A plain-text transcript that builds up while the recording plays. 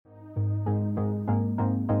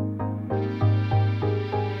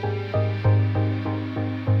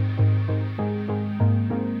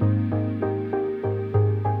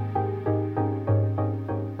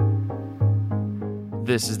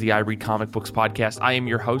This is the I Read Comic Books podcast. I am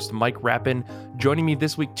your host, Mike Rappin. Joining me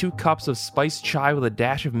this week, 2 cups of spiced chai with a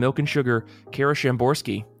dash of milk and sugar, Kara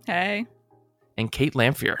Shamborsky. Hey. And Kate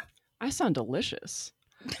Lamphere. I sound delicious.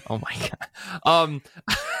 Oh my God.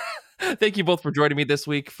 Thank you both for joining me this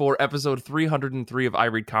week for episode 303 of I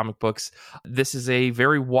Read Comic Books. This is a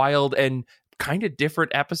very wild and kind of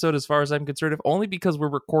different episode as far as I'm concerned, if only because we're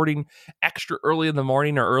recording extra early in the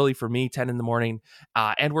morning, or early for me, 10 in the morning.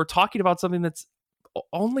 And we're talking about something that's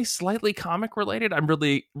only slightly comic related. I'm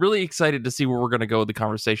really, really excited to see where we're going to go with the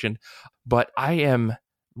conversation. But I am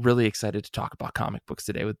really excited to talk about comic books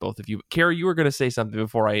today with both of you. Kara, you were going to say something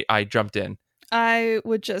before I jumped in. I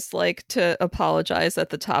would just like to apologize at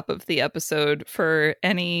the top of the episode for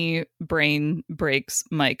any brain breaks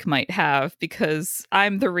Mike might have, because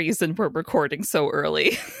I'm the reason we're recording so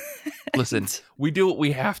early. Listen, we do what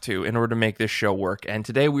we have to in order to make this show work. And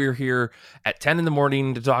today we're here at 10 in the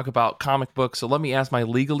morning to talk about comic books. So let me ask my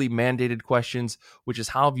legally mandated questions, which is,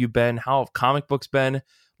 how have you been? How have comic books been?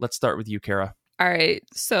 Let's start with you, Kara. All right.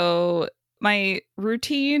 So my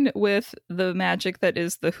routine with the magic that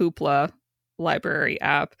is the Hoopla library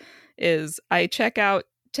app is I check out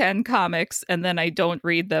 10 comics and then I don't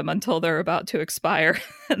read them until they're about to expire.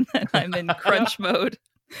 And then I'm in crunch mode.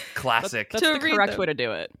 Classic. That's the correct way to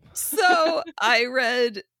do it. So I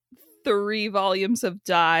read 3 volumes of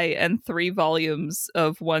Die and 3 volumes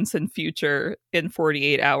of Once and Future in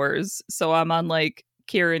 48 hours. So I'm on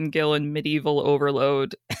Kieran Gillen medieval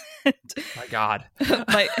overload. My God.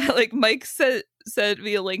 Mike sent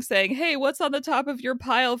me a link saying, hey, what's on the top of your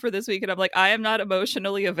pile for this week? And I'm like, I am not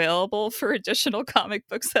emotionally available for additional comic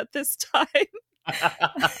books at this time.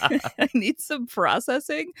 I need some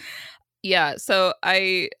processing. Yeah, so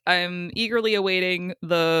I'm eagerly awaiting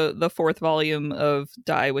the 4th volume of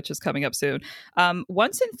Die, which is coming up soon.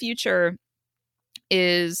 Once and Future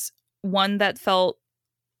is one that felt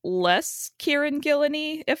less Kieran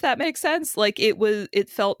Gillen-y, if that makes sense. It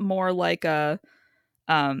felt more like a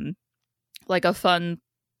fun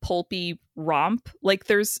pulpy romp.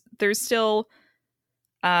 There's still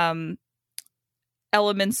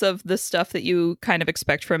elements of the stuff that you kind of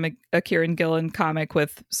expect from a Kieran Gillen comic,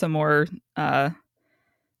 with some more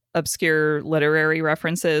obscure literary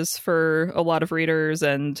references for a lot of readers,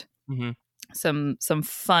 and some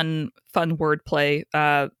fun wordplay.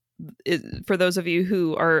 For those of you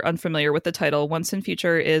who are unfamiliar with the title, Once and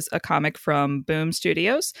Future is a comic from Boom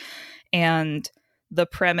Studios, and the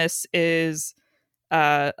premise is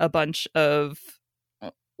a bunch of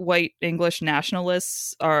white English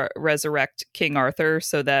nationalists resurrect King Arthur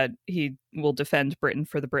so that he will defend Britain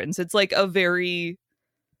for the Britons. It's a very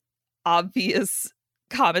obvious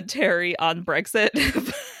commentary on Brexit,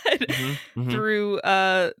 but through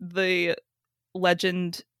the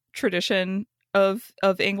legend tradition of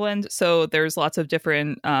England. So there's lots of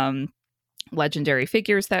different legendary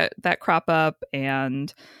figures that crop up,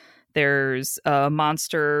 and there's a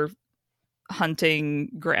monster hunting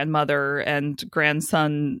grandmother and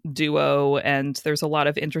grandson duo, and there's a lot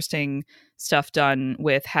of interesting stuff done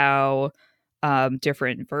with how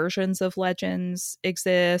different versions of legends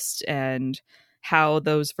exist and how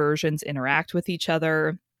those versions interact with each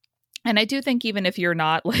other. And I do think even if you're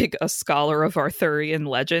not a scholar of Arthurian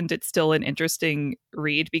legend, it's still an interesting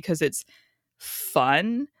read because it's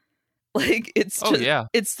fun. It's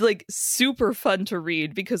super fun to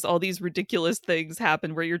read because all these ridiculous things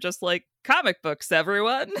happen where you're just comic books,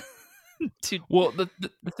 everyone. Well, the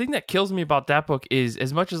thing that kills me about that book is,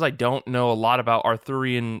 as much as I don't know a lot about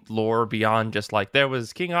Arthurian lore beyond just there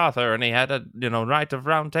was King Arthur and he had a Knight of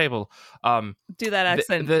Round Table. Do that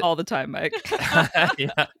accent all the time, Mike.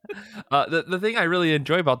 Yeah. The thing I really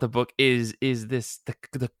enjoy about the book is this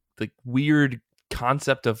the weird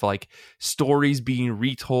concept of stories being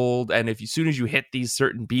retold, and as soon as you hit these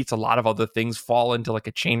certain beats, a lot of other things fall into a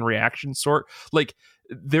chain reaction sort.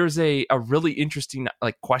 There's a really interesting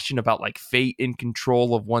question about fate and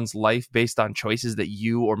control of one's life based on choices that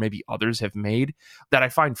you or maybe others have made that I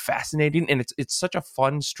find fascinating, and it's such a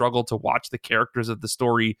fun struggle to watch the characters of the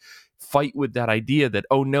story fight with that idea that,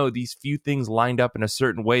 oh no, these few things lined up in a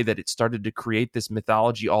certain way that it started to create this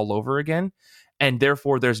mythology all over again. And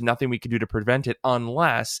therefore, there's nothing we can do to prevent it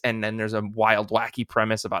unless, and then there's a wild, wacky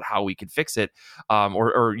premise about how we could fix it,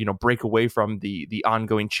 or break away from the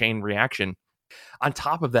ongoing chain reaction. On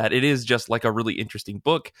top of that, it is just a really interesting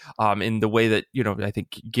book in the way that, I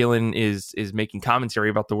think Gillen is making commentary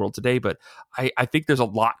about the world today. But I think there's a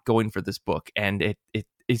lot going for this book, and it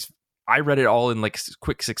is. I read it all in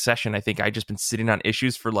quick succession. I think I just been sitting on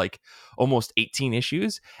issues for almost 18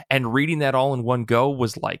 issues, and reading that all in one go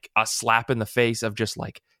was a slap in the face of just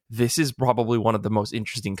this is probably one of the most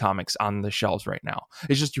interesting comics on the shelves right now.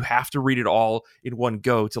 It's just you have to read it all in one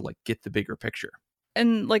go to like get the bigger picture.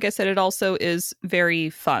 And like I said, it also is very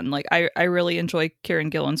fun. Like I really enjoy Kieran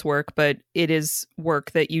Gillen's work, but it is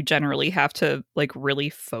work that you generally have to like really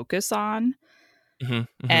focus on.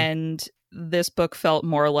 And this book felt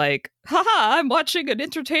more like, haha, I'm watching an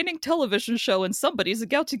entertaining television show and somebody's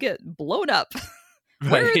about to get blown up.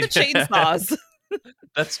 Where are the chainsaws?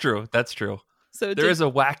 That's true. That's true. So there is a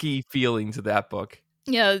wacky feeling to that book.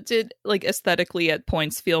 Yeah, it did like aesthetically at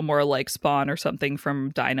points feel more like Spawn or something from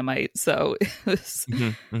Dynamite. So it was,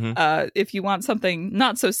 if you want something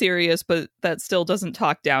not so serious, but that still doesn't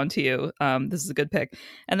talk down to you, this is a good pick.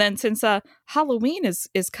 And then since Halloween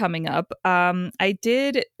is coming up, I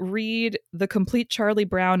did read the complete Charlie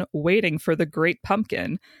Brown Waiting for the Great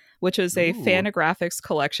Pumpkin, which is a Fantagraphics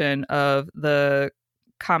collection of the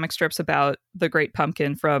comic strips about the Great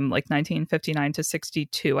Pumpkin from like 1959 to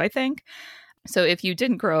 62, I think. So if you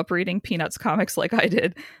didn't grow up reading Peanuts comics like I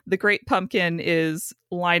did, the Great Pumpkin is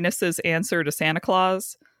Linus's answer to Santa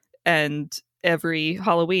Claus. And every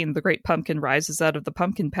Halloween, the Great Pumpkin rises out of the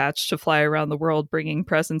pumpkin patch to fly around the world, bringing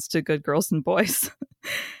presents to good girls and boys.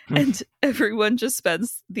 And everyone just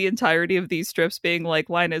spends the entirety of these strips being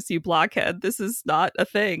like, Linus, you blockhead, this is not a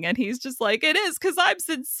thing. And he's just like, it is, because I'm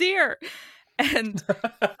sincere. And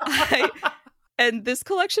And this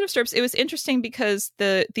collection of strips, it was interesting because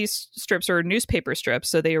these strips are newspaper strips.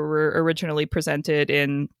 So they were originally presented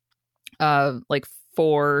in like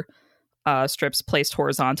 4 strips placed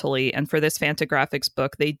horizontally. And for this Fantagraphics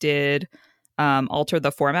book, they did alter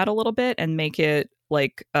the format a little bit and make it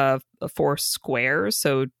like 4 squares.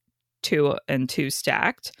 So 2 and 2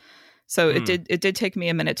 stacked. So it did take me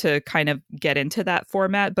a minute to kind of get into that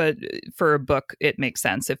format. But for a book, it makes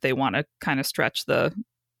sense if they want to kind of stretch the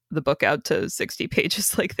book out to 60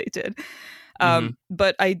 pages like they did.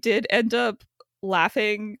 But I did end up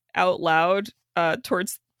laughing out loud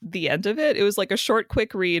towards the end of it. It was like a short,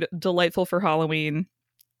 quick read, delightful for Halloween.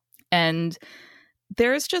 And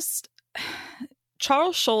there's just...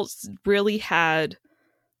 Charles Schulz really had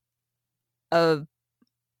a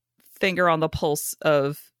finger on the pulse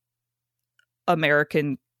of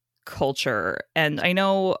American culture. And I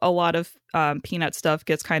know a lot of Peanut stuff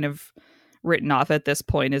gets kind of written off at this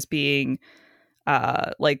point as being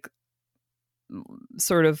like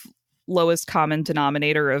sort of lowest common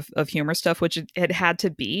denominator of humor stuff, which it had to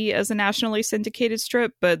be as a nationally syndicated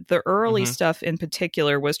strip. But the early stuff in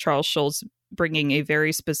particular was Charles Schulz bringing a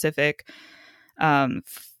very specific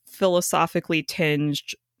philosophically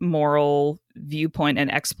tinged moral viewpoint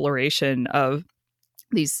and exploration of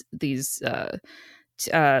these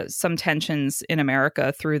some tensions in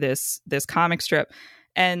America through this comic strip.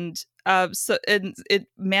 And so it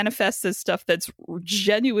manifests as stuff that's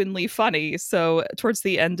genuinely funny. So towards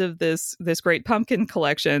the end of this Great Pumpkin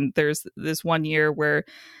collection, there's this one year where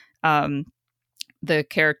the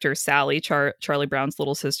character Sally, Charlie Brown's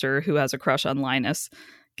little sister, who has a crush on Linus,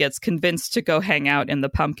 gets convinced to go hang out in the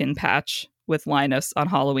pumpkin patch with Linus on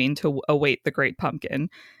Halloween to await the Great Pumpkin.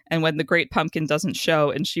 And when the Great Pumpkin doesn't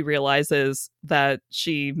show and she realizes that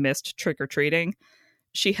she missed trick-or-treating,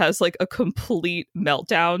 she has like a complete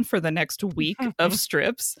meltdown for the next week of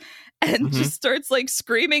strips and just starts like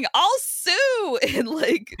screaming, "I'll sue!" in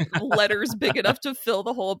like letters big enough to fill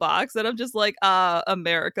the whole box. And I'm just like,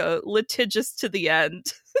 America, litigious to the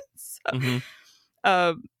end.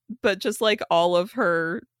 But just like all of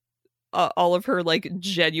her like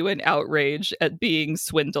genuine outrage at being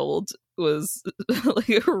swindled was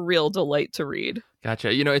like a real delight to read.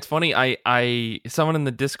 Gotcha. You know, it's funny. I someone in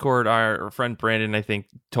the Discord, our friend Brandon, I think,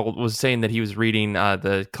 was saying that he was reading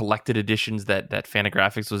the collected editions that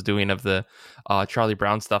Fantagraphics was doing of the Charlie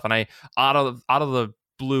Brown stuff, and I out of the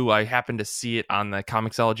blue, I happened to see it on the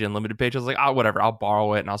Comixology Unlimited page. I was like, whatever, I'll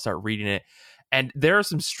borrow it and I'll start reading it. And there are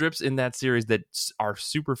some strips in that series that are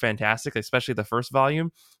super fantastic, especially the first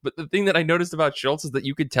volume. But the thing that I noticed about Schulz is that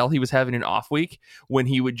you could tell he was having an off week when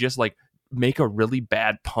he would just like make a really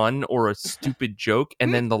bad pun or a stupid joke,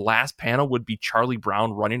 and then the last panel would be Charlie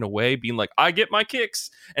Brown running away being like, "I get my kicks,"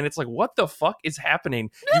 and it's like, what the fuck is happening?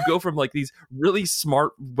 You go from like these really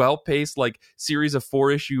smart, well-paced like series of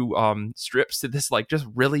 4-issue strips to this like just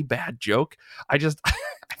really bad joke. I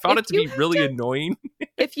found it to be really annoying.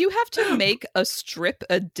 If you have to make a strip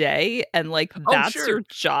a day and like that's your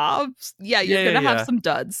job, you're gonna have some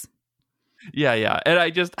duds. Yeah, and I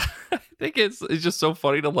think it's just so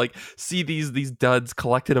funny to like see these duds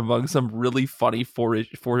collected among some really funny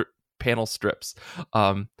 4-panel strips.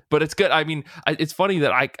 But it's good. I mean, it's funny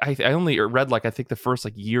that I only read like I think the first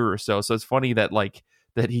like year or so. So it's funny that like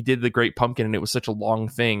that he did the Great Pumpkin and it was such a long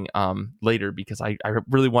thing later, because I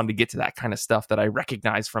really wanted to get to that kind of stuff that I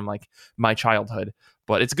recognize from like my childhood.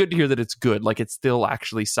 But it's good to hear that it's good. Like it's still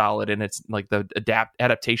actually solid, and it's like the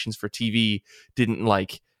adaptations for TV didn't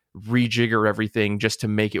like rejigger everything just to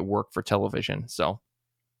make it work for television. So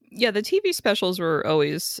yeah, the TV specials were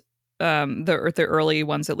always the early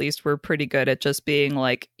ones at least were pretty good at just being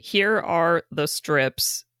like, here are the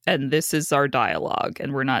strips and this is our dialogue,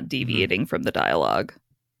 and we're not deviating from the dialogue.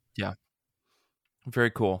 Yeah. Very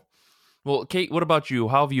cool. Well, Kate, what about you?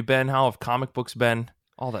 How have you been? How have comic books been?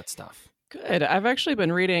 All that stuff. Good. I've actually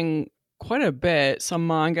been reading quite a bit, some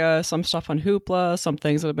manga, some stuff on Hoopla, some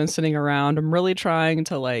things that have been sitting around. I'm really trying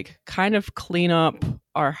to like kind of clean up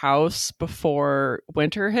our house before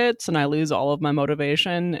winter hits and I lose all of my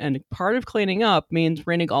motivation. And part of cleaning up means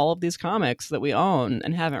reading all of these comics that we own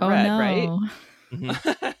and haven't read, no.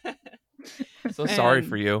 right? So sorry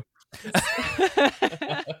for you.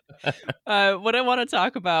 What I want to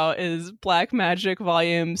talk about is Black Magic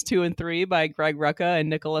Volumes 2 and 3 by Greg Rucka and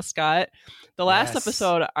Nicola Scott. The last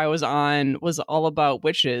episode I was on was all about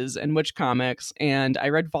witches and witch comics, and I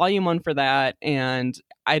read Volume 1 for that, and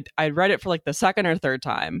I read it for like the second or third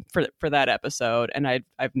time for that episode, and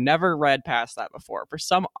I've never read past that before for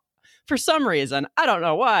some reason. I don't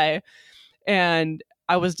know why. And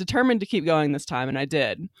I was determined to keep going this time, and I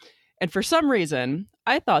did. And for some reason,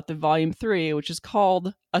 I thought that Volume 3, which is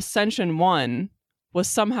called Ascension 1, was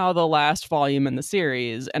somehow the last volume in the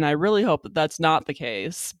series. And I really hope that that's not the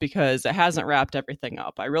case, because it hasn't wrapped everything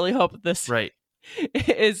up. I really hope that this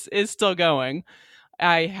is still going.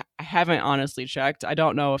 I haven't honestly checked. I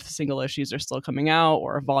don't know if the single issues are still coming out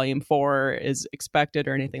or if Volume 4 is expected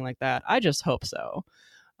or anything like that. I just hope so.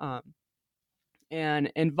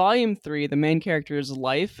 And in Volume 3, the main character's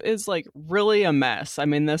life is like really a mess. I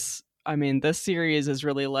mean, this series is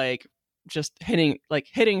really like just hitting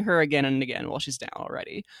her again and again while she's down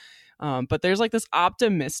already. But there's like this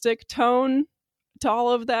optimistic tone to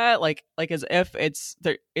all of that, like as if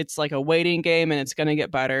it's like a waiting game and it's going to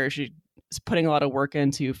get better. She's putting a lot of work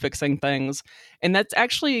into fixing things, and that's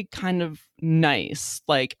actually kind of nice.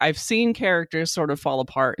 Like I've seen characters sort of fall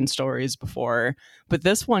apart in stories before, but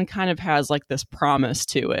this one kind of has like this promise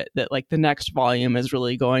to it that like the next volume is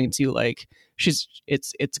really going to like things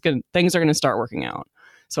are going to start working out.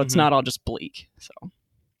 So it's not all just bleak. So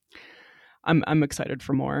I'm excited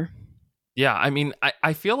for more. Yeah, I mean,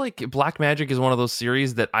 I feel like Black Magic is one of those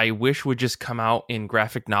series that I wish would just come out in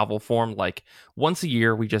graphic novel form. Like once a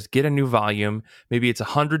year, we just get a new volume. Maybe it's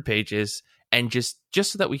 100 pages, and just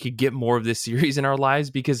so that we could get more of this series in our lives,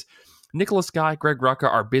 because Nicola Scott, Greg Rucka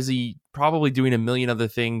are busy probably doing a million other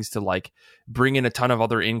things to like bring in a ton of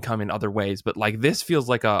other income in other ways. But like this feels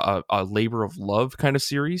like a labor of love kind of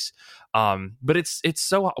series. But it's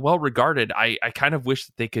so well regarded. I kind of wish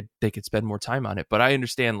that they could spend more time on it. But I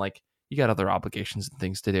understand like you got other obligations and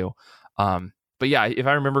things to do. But yeah, if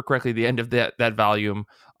I remember correctly, the end of that volume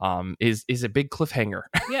is a big cliffhanger.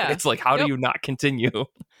 Yeah. It's like, how do you not continue?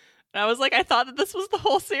 And I was like, I thought that this was the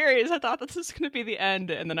whole series. I thought this was going to be the end.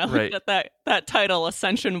 And then I looked at that title,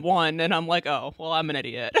 Ascension 1, and I'm like, oh, well, I'm an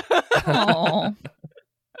idiot.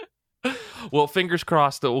 Well, fingers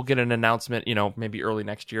crossed that we'll get an announcement, maybe early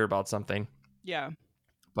next year about something. Yeah.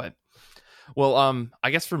 But well,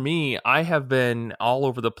 I guess for me, I have been all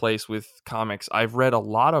over the place with comics. I've read a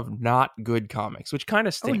lot of not good comics, which kind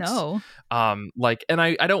of stinks. Oh no. And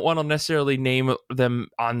I don't want to necessarily name them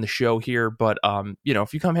on the show here, but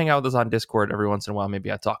if you come hang out with us on Discord every once in a while,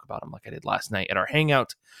 maybe I talk about them like I did last night at our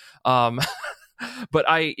hangout. But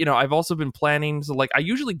I've also been planning. So like, I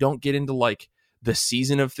usually don't get into like the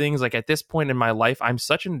season of things. Like at this point in my life, I'm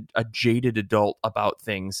such a jaded adult about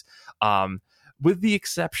things. With the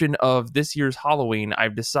exception of this year's Halloween,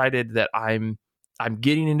 I've decided that I'm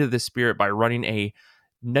getting into the spirit by running a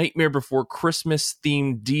Nightmare Before Christmas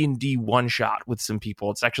themed D&D one shot with some people.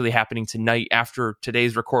 It's actually happening tonight after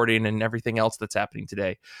today's recording and everything else that's happening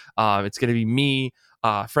today. It's going to be me,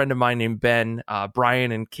 a friend of mine named Ben,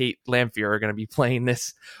 Brian and Kate Lamphere are going to be playing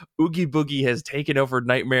this. Oogie Boogie has taken over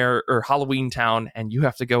Nightmare or Halloween Town, and you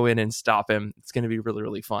have to go in and stop him. It's going to be really,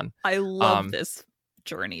 really fun. I love this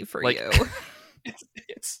journey for you.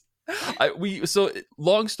 So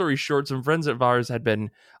long story short, some friends of ours had been,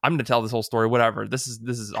 I'm going to tell this whole story, whatever. This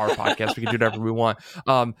is our podcast. We can do whatever we want.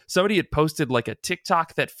 Somebody had posted like a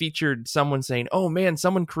TikTok that featured someone saying, oh man,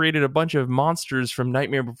 someone created a bunch of monsters from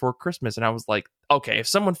Nightmare Before Christmas. And I was like, okay, if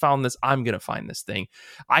someone found this, I'm going to find this thing.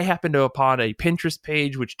 I happened upon a Pinterest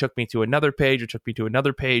page, which took me to another page, which took me to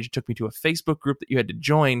another page, it took me to a Facebook group that you had to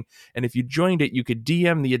join. And if you joined it, you could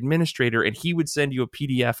DM the administrator and he would send you a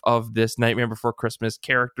PDF of this Nightmare Before Christmas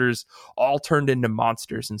characters all turned into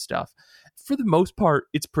monsters and stuff. For the most part,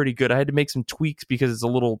 it's pretty good. I had to make some tweaks because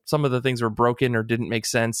some of the things were broken or didn't make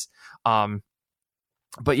sense.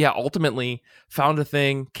 But yeah, ultimately found a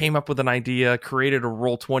thing, came up with an idea, created a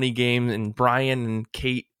Roll20 game, and Brian and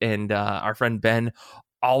Kate and our friend Ben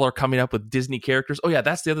all are coming up with Disney characters. Oh yeah,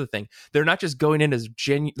 that's the other thing. They're not just going in as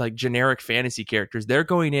generic fantasy characters. They're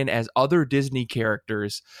going in as other Disney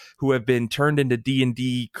characters who have been turned into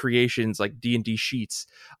D&D creations, like D&D sheets.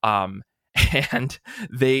 And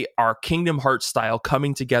they are Kingdom Hearts style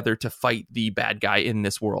coming together to fight the bad guy in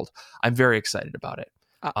this world. I'm very excited about it,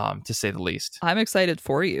 to say the least. I'm excited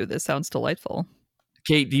for you. This sounds delightful.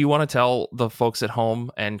 Kate, do you want to tell the folks at home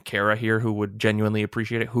and Kara here who would genuinely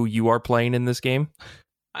appreciate it who you are playing in this game?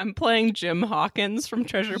 I'm playing Jim Hawkins from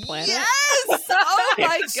Treasure Planet. Yes! Oh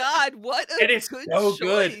my God, what a good so choice.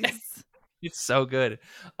 Good. It's so good.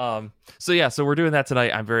 So we're doing that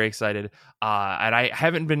tonight. I'm very excited. And I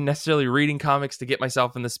haven't been necessarily reading comics to get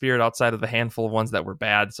myself in the spirit outside of the handful of ones that were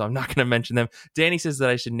bad. So I'm not going to mention them. Danny says that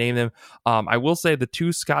I should name them. I will say the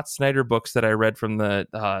 2 Scott Snyder books that I read from the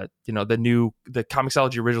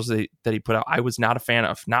Comixology originals that he put out, I was not a fan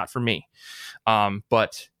of. Not for me.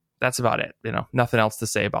 But that's about it. Nothing else to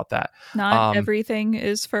say about that. Not everything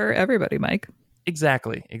is for everybody, Mike.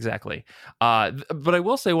 Exactly. But I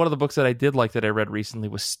will say one of the books that I did like that I read recently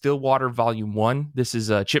was Stillwater Volume 1. This is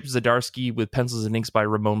Chip Zdarsky with pencils and inks by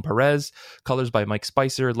Ramon Perez, colors by Mike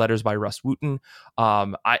Spicer, letters by Russ Wooten.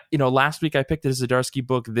 Last week I picked a Zdarsky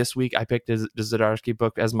book. This week I picked a Zdarsky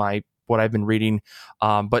book as what I've been reading.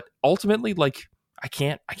 But ultimately, I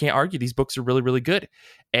can't argue. These books are really, really good.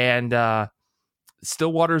 And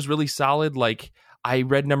Stillwater is really solid. I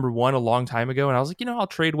read number 1 a long time ago and I was like, I'll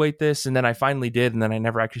trade weight this. And then I finally did. And then I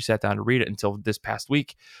never actually sat down to read it until this past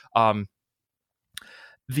week. The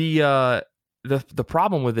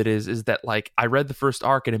problem with it is that I read the first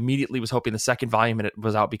arc and immediately was hoping the second volume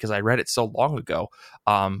was out because I read it so long ago.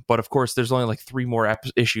 But of course there's only 3 more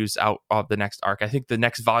issues out of the next arc. I think the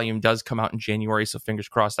next volume does come out in January. So fingers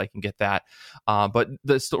crossed I can get that. But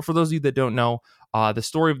for those of you that don't know, the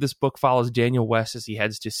story of this book follows Daniel West as he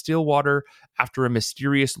heads to Stillwater after a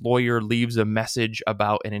mysterious lawyer leaves a message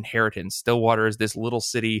about an inheritance. Stillwater is this little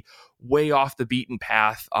city way off the beaten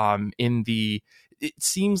path. It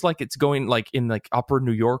seems like it's going in upper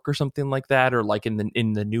New York or something like that, or in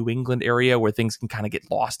the New England area where things can kind of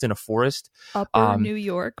get lost in a forest. Upper New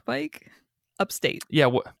York, Mike? Upstate. Yeah,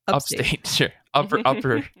 upstate. Sure. Upper.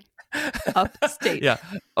 Upstate. Yeah,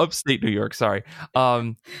 upstate New York. Sorry.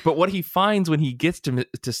 But what he finds when he gets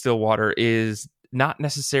to Stillwater is not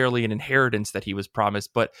necessarily an inheritance that he was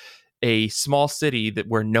promised, but a small city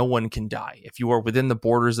where no one can die. If you are within the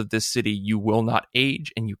borders of this city, you will not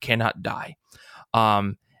age and you cannot die.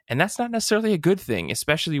 And that's not necessarily a good thing,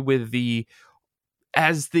 especially with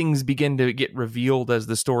as things begin to get revealed as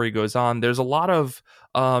the story goes on. There's a lot of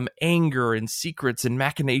anger and secrets and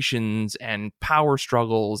machinations and power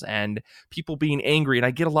struggles and people being angry. And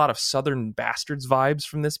I get a lot of Southern Bastards vibes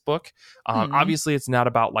from this book. Obviously, it's not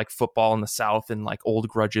about football in the South and old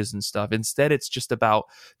grudges and stuff. Instead, it's just about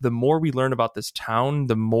the more we learn about this town,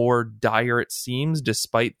 the more dire it seems,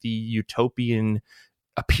 despite the utopian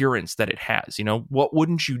appearance that it has. What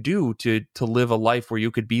wouldn't you do to live a life where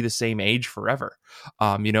you could be the same age forever?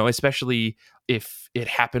 Especially if it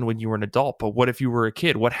happened when you were an adult. But what if you were a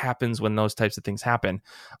kid? What happens when those types of things happen?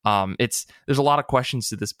 There's a lot of questions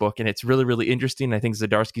to this book, and it's really, really interesting. I think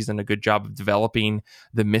Zdarsky's done a good job of developing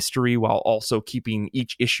the mystery while also keeping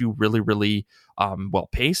each issue really, really well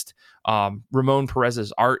paced. Ramon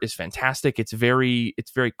Perez's art is fantastic. It's very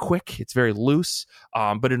quick. It's very loose,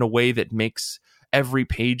 but in a way that makes every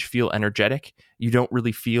page feel energetic. You don't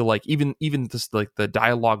really feel even just the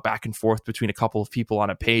dialogue back and forth between a couple of people on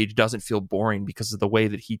a page doesn't feel boring because of the way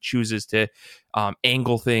that he chooses to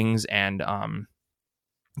angle things and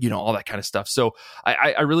all that kind of stuff. So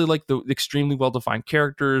I really like the extremely well-defined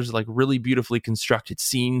characters, really beautifully constructed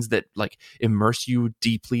scenes that immerse you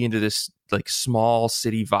deeply into this small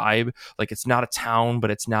city vibe. It's not a town,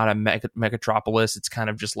 but it's not a megatropolis. It's kind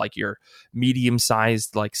of just your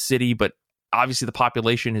medium-sized city, but obviously the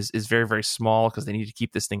population is very, very small because they need to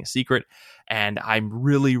keep this thing a secret. And I'm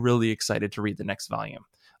really, really excited to read the next volume.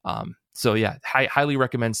 So yeah, highly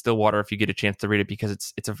recommend Stillwater if you get a chance to read it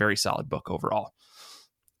because it's a very solid book overall.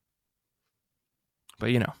 But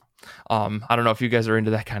I don't know if you guys are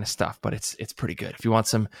into that kind of stuff, but it's pretty good. If you want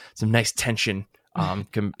some nice tension in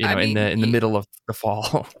the middle of the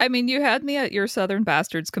fall. I mean, you had me at your Southern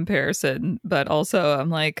Bastards comparison, but also I'm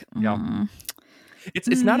like,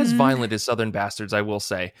 It's not as violent as Southern Bastards, I will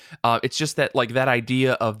say. It's just that like that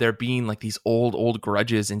idea of there being like these old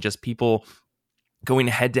grudges and just people going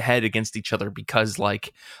head to head against each other because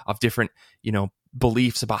like of different,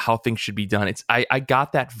 beliefs about how things should be done. I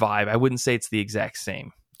got that vibe. I wouldn't say it's the exact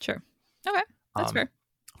same. Sure. Okay. That's fair.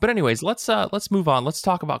 But anyways, let's move on. Let's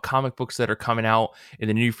talk about comic books that are coming out in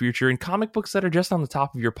the near future and comic books that are just on the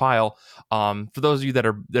top of your pile. For those of you that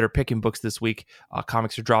are picking books this week,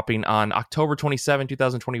 comics are dropping on October 27,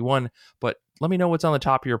 2021. But let me know what's on the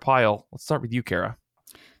top of your pile. Let's start with you, Kara.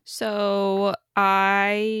 So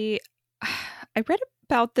I read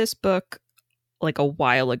about this book like a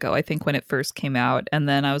while ago, I think when it first came out. And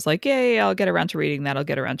then I was like, yay, I'll get around to reading that.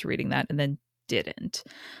 And then didn't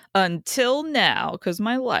until now because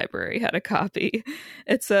my library had a copy.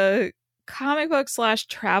 It's a comic book /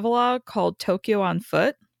 travelogue called Tokyo on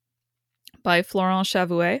Foot by Florent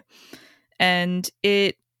Chavouet, and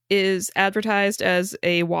it is advertised as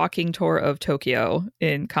a walking tour of Tokyo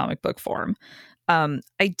in comic book form.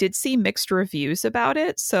 I did see mixed reviews about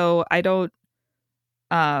it, so I don't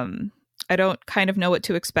kind of know what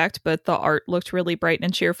to expect, but the art looked really bright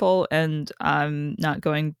and cheerful, and I'm not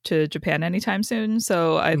going to Japan anytime soon.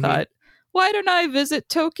 So I thought, why don't I visit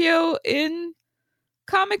Tokyo in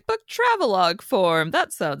comic book travelogue form?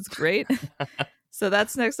 That sounds great. So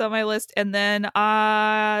that's next on my list. And then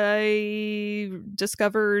I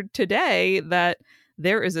discovered today that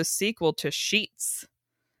there is a sequel to Sheets,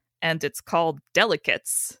 and it's called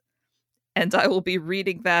Delicates. And I will be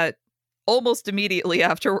reading that almost immediately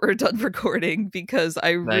after we're done recording because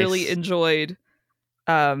I really enjoyed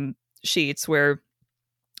Sheets, where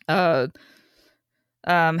let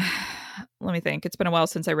me think, it's been a while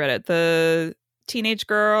since I read it. The teenage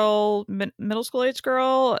girl, middle school age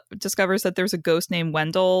girl, discovers that there's a ghost named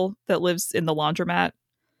Wendell that lives in the laundromat,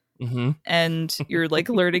 and you're like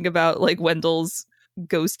learning about like Wendell's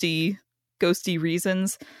ghosty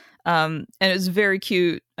reasons, and it's very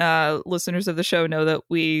cute. Listeners of the show know that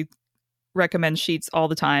we recommend Sheets all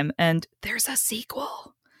the time, and there's a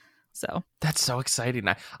sequel, so that's so exciting.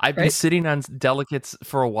 I've been sitting on Delicates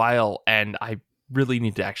for a while, and I really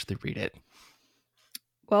need to actually read it.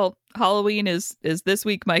 Well, Halloween is this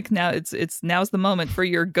week, Mike. Now now's the moment for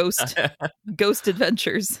your ghost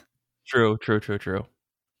adventures. True.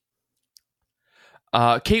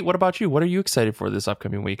 Kate, what about you? What are you excited for this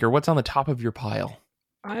upcoming week, or what's on the top of your pile?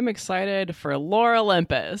 I'm excited for Lore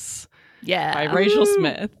Olympus. Yeah, by Rachel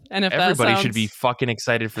Smith. And if everybody should be fucking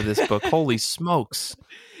excited for this book. Holy smokes.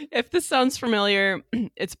 If this sounds familiar,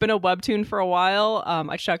 it's been a webtoon for a while.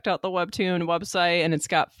 I checked out the webtoon website, and it's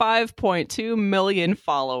got 5.2 million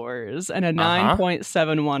followers and a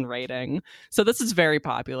 9.71 rating. So this is very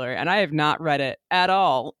popular, and I have not read it at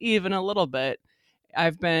all, even a little bit.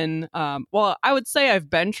 I've been, I would say I've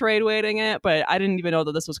been trade waiting it, but I didn't even know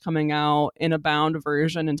that this was coming out in a bound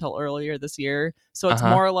version until earlier this year. So it's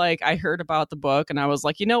more like I heard about the book and I was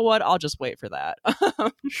like, you know what? I'll just wait for that.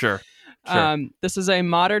 Sure. This is a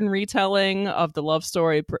modern retelling of the love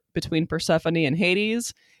story between Persephone and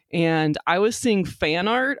Hades. And I was seeing fan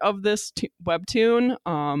art of this webtoon,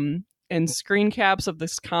 and screen caps of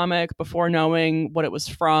this comic before knowing what it was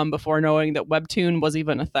from, before knowing that webtoon was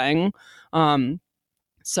even a thing.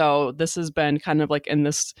 So this has been kind of like in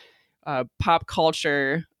this pop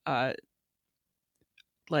culture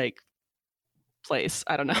like place.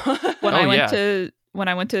 I don't know. When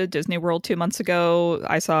I went to Disney World 2 months ago,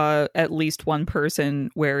 I saw at least one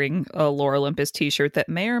person wearing a Lore Olympus t-shirt that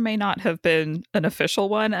may or may not have been an official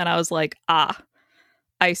one, and I was like,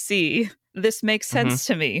 I see. This makes sense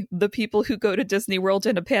to me. The people who go to Disney World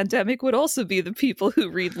in a pandemic would also be the people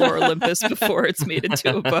who read Lore Olympus before it's made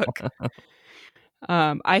into a book.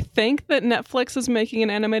 I think that Netflix is making an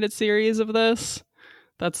animated series of this.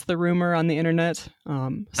 That's the rumor on the internet.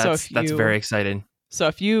 That's very exciting. So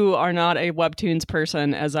if you are not a webtoons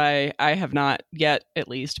person, as I have not yet at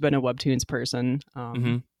least been a webtoons person,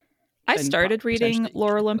 I started reading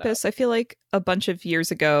Lore Olympus. I feel like a bunch of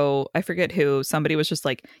years ago, I forget who, somebody was just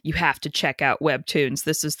like, you have to check out webtoons.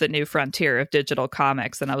 This is the new frontier of digital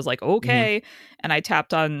comics. And I was like, okay. And I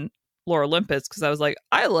tapped on Lore Olympus because I was like,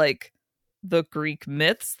 I like the Greek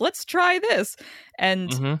myths. Let's try this.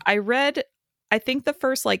 And I read, I think the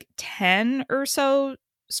first like 10 or so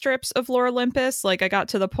strips of Lore Olympus. Like I got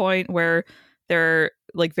to the point where they're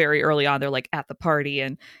like very early on, they're like at the party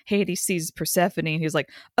and Hades sees Persephone and he's like,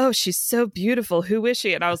 oh, she's so beautiful. Who is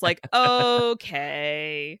she? And I was like,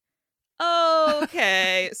 okay.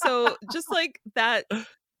 So just like that,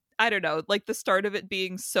 I don't know, like the start of it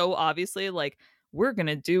being so obviously like, we're going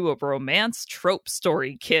to do a romance trope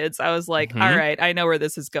story, kids. I was like, all right, I know where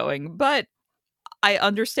this is going. But I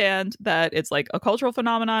understand that it's like a cultural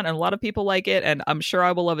phenomenon and a lot of people like it. And I'm sure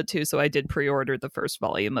I will love it too. So I did pre-order the first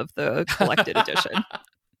volume of the collected edition.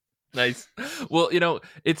 Nice. Well,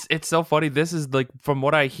 it's so funny. This is like, from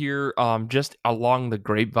what I hear, just along the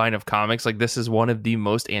grapevine of comics, like this is one of the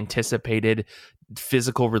most anticipated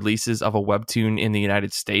physical releases of a webtoon in the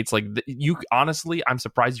United States. Like you honestly, I'm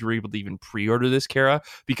surprised you were able to even pre-order this, Kara,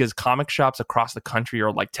 because comic shops across the country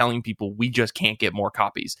are like telling people we just can't get more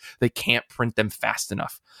copies. They can't print them fast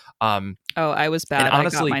enough. I was bad.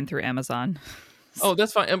 Honestly, I got mine through Amazon. Oh,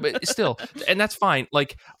 that's fine. But still, and that's fine.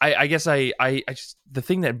 Like, I guess I just, the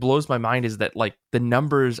thing that blows my mind is that like the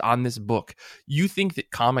numbers on this book, you think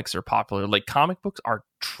that comics are popular. Like comic books are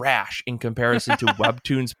trash in comparison to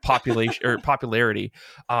webtoons population or popularity.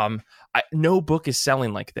 No book is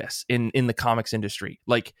selling like this in the comics industry.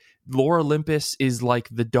 Like Lore Olympus is like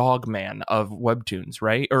the Dog Man of webtoons,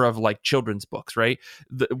 right? Or of like children's books, right?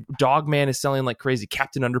 The Dog Man is selling like crazy.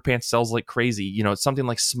 Captain Underpants sells like crazy. Something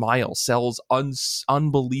like Smile sells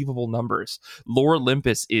unbelievable numbers. Lore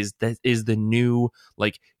Olympus is the new,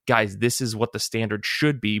 like, guys, this is what the standard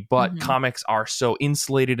should be, but comics are so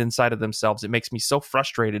insulated inside of themselves. It makes me so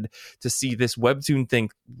frustrated to see this webtoon thing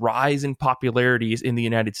rise in popularity in the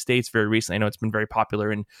United States very recently. I know it's been very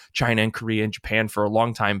popular in China and Korea and Japan for a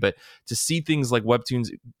long time, but to see things like webtoons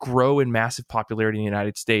grow in massive popularity in the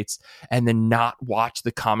United States and then not watch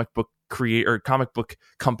the comic book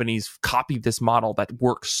companies copy this model that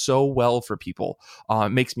works so well for people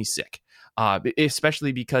makes me sick,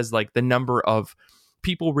 especially because like the number of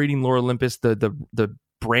people reading Lore Olympus, the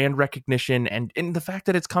brand recognition and the fact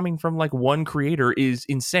that it's coming from like one creator is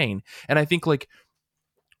insane. And I think like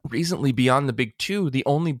recently, beyond the big two, the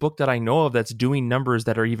only book that I know of that's doing numbers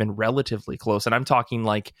that are even relatively close, and I'm talking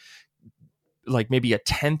like maybe a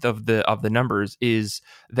tenth of the numbers, is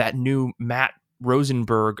that new Matt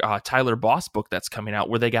Rosenberg Tyler Boss book that's coming out,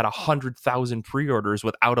 where they got 100,000 pre-orders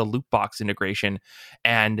without a loot box integration.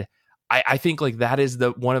 And I think like that is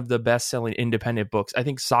one of the best selling independent books. I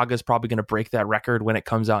think Saga is probably going to break that record when it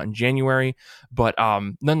comes out in January, but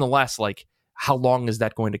nonetheless, like how long is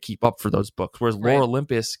that going to keep up for those books? Whereas Lore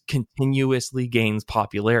Olympus continuously gains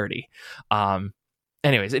popularity.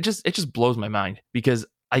 Anyways, it just blows my mind because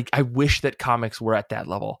I wish that comics were at that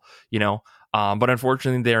level, but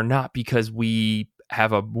unfortunately they are not, because we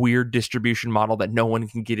have a weird distribution model that no one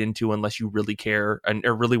can get into unless you really care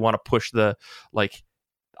or really want to push the, like,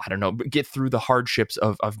 I don't know, get through the hardships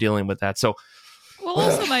of dealing with that. So, well,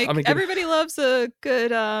 also, Mike, everybody loves a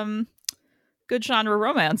good genre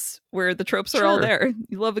romance where the tropes are all there.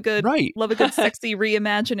 You love a good, sexy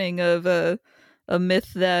reimagining of a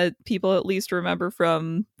myth that people at least remember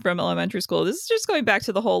from elementary school. This is just going back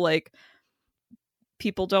to the whole like,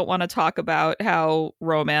 people don't want to talk about how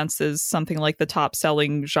romance is something like the top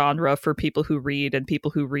selling genre for people who read, and people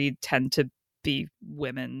who read tend to be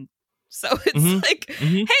women. So it's like,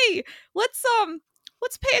 hey, let's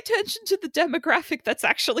pay attention to the demographic that's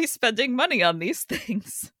actually spending money on these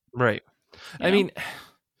things. Right. I mean,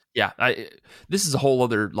 yeah, this is a whole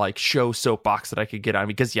other like show soapbox that I could get on,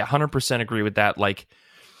 because 100% agree with that. Like,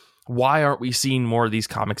 why aren't we seeing more of these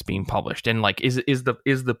comics being published? And like, is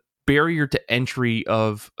the barrier to entry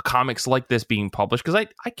of comics like this being published? Because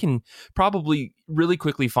I can probably really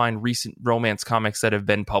quickly find recent romance comics that have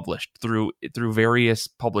been published through various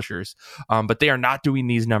publishers, but they are not doing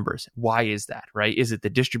these numbers. Why is that, right? Is it the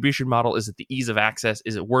distribution model? Is it the ease of access?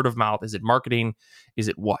 Is it word of mouth? Is it marketing? Is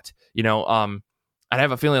it what? And I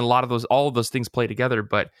have a feeling all of those things play together,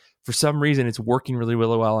 but for some reason it's working really,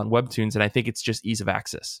 really well on webtoons, and I think it's just ease of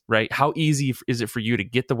access, right? How easy is it for you to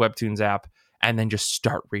get the webtoons app and then just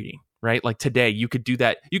start reading, right? Like today, you could do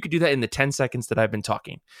that. You could do that in the 10 seconds that I've been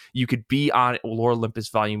talking. You could be on Lore Olympus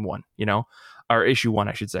Volume 1, or Issue 1,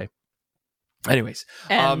 I should say. Anyways.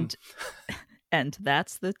 And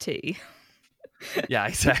that's the tea. Yeah,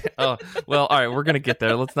 exactly. Well, all right, we're going to get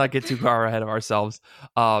there. Let's not get too far ahead of ourselves.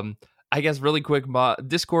 I guess really quick,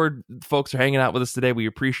 Discord folks are hanging out with us today. We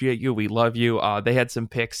appreciate you. We love you. They had some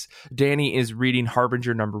picks. Danny is reading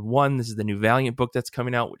Harbinger #1. This is the new Valiant book that's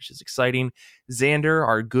coming out, which is exciting. Xander,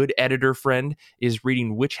 our good editor friend, is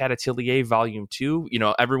reading Witch Hat Atelier Volume 2.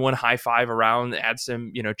 Everyone high five around, add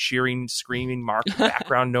some, cheering, screaming,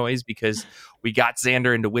 background noise, because we got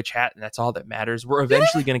Xander into Witch Hat, and that's all that matters. We're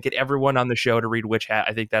eventually going to get everyone on the show to read Witch Hat.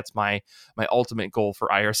 I think that's my ultimate goal for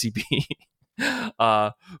IRCB.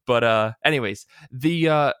 But anyways,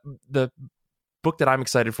 the book that I'm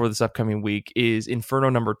excited for this upcoming week is Inferno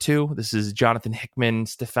 #2. This is Jonathan Hickman,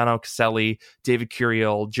 Stefano Caselli, David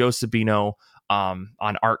Curiel, Joe Sabino on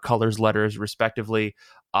art, colors, letters, respectively.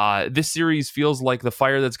 This series feels like the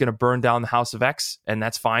fire that's going to burn down the House of X, and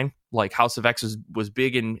that's fine. Like, House of X was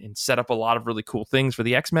big and set up a lot of really cool things for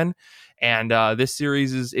the X-Men, and this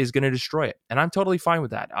series is going to destroy it, and I'm totally fine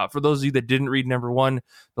with that. For those of you that didn't read #1,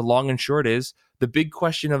 the long and short is, the big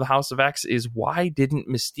question of the House of X is, why didn't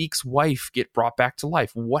Mystique's wife get brought back to life?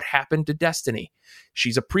 What happened to Destiny?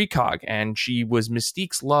 She's a precog, and she was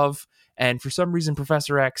Mystique's love, and for some reason,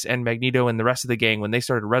 Professor X and Magneto and the rest of the gang, when they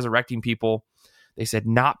started resurrecting people, they said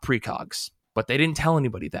not precogs, but they didn't tell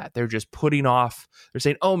anybody that. They're just putting off. They're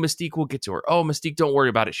saying, "Oh, Mystique will get to her. Oh, Mystique, don't worry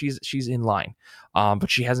about it. She's in line," but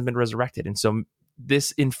she hasn't been resurrected. And so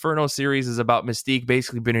this Inferno series is about Mystique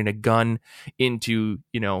basically putting a gun into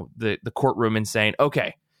the courtroom and saying,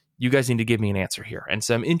 "Okay, you guys need to give me an answer here." And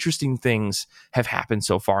some interesting things have happened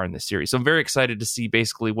so far in this series. So I'm very excited to see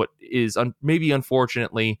basically what is maybe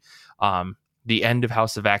unfortunately the end of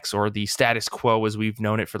House of X, or the status quo as we've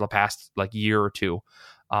known it for the past year or two.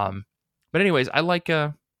 But anyways, I like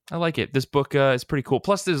it. This book is pretty cool.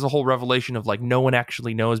 Plus, there's a whole revelation of no one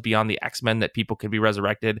actually knows beyond the X-Men that people can be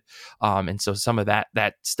resurrected. And so some of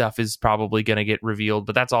that stuff is probably going to get revealed,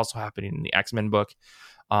 but that's also happening in the X-Men book.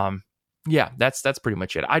 Yeah, that's pretty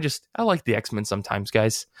much it. I like the X-Men sometimes,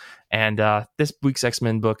 guys. And this week's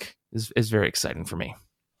X-Men book is very exciting for me.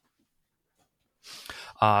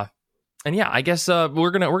 And yeah, I guess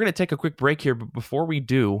we're gonna take a quick break here. But before we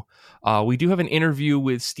do have an interview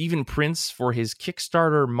with Stephen Prince for his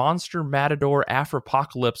Kickstarter Monster Matador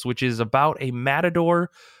Afropocalypse, which is about a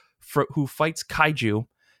matador who fights kaiju,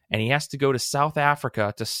 and he has to go to South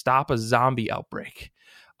Africa to stop a zombie outbreak.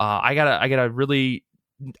 I got a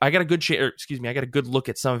good look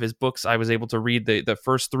at some of his books. I was able to read the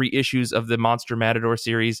first 3 issues of the Monster Matador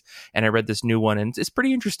series, and I read this new one, and it's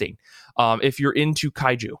pretty interesting. If you're into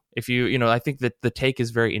kaiju, I think that the take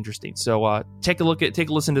is very interesting. So take a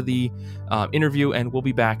listen to the interview, and we'll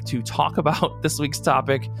be back to talk about this week's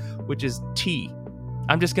topic, which is tea.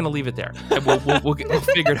 I'm just going to leave it there. We'll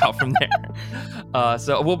figure it out from there.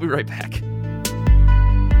 So we'll be right back.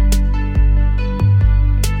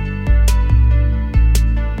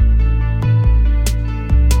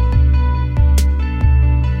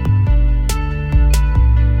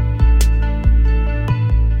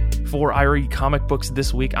 For IRE Comic Books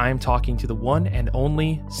this week, I am talking to the one and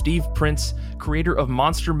only Steve Prince, creator of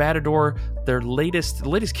Monster Matador. The latest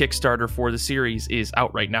Kickstarter for the series is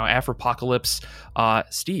out right now, Afropocalypse.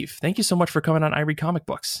 Steve, thank you so much for coming on IRE Comic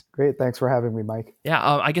Books. Great, thanks for having me, Mike. Yeah,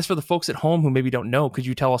 I guess for the folks at home who maybe don't know, could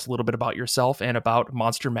you tell us a little bit about yourself and about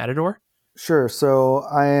Monster Matador? Sure. So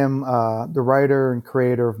I am the writer and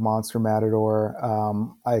creator of Monster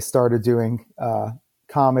Matador. I started doing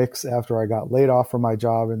comics after I got laid off from my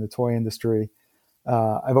job in the toy industry.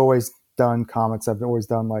 I've always done comics. I've always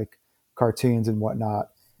done cartoons and whatnot.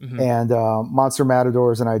 Mm-hmm. And Monster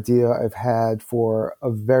Matador is an idea I've had for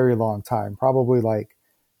a very long time, probably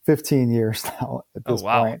 15 years now at this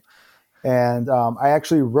point. And I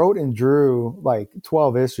actually wrote and drew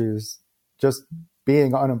 12 issues just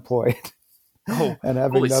being unemployed and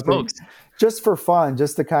having nothing, smokes. Just for fun,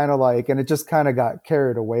 just to kind of and it just kind of got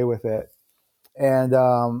carried away with it. And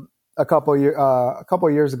a couple of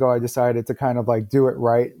years ago, I decided to kind of do it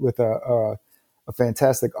right with a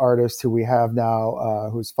fantastic artist who we have now,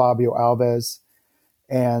 who's Fabio Alves.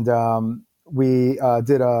 And we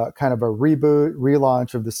did a kind of a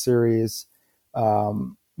relaunch of the series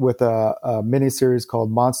with a mini series called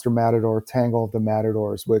Monster Matador: Tangle of the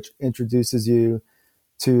Matadors, which introduces you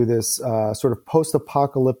to this sort of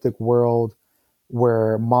post-apocalyptic world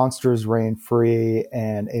where monsters reign free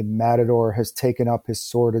and a matador has taken up his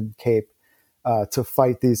sword and cape to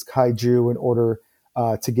fight these kaiju in order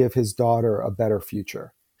to give his daughter a better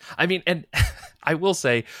future. I mean, and I will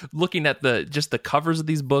say, looking at the covers of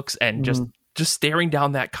these books and just staring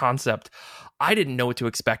down that concept, I didn't know what to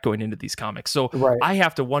expect going into these comics. So right. I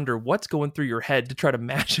have to wonder what's going through your head to try to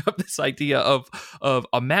match up this idea of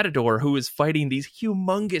a matador who is fighting these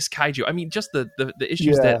humongous kaiju. I mean, just the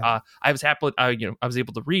issues that I was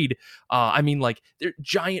able to read. I mean, they're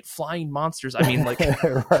giant flying monsters. I mean,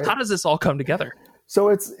 right. How does this all come together? So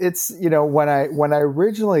it's when I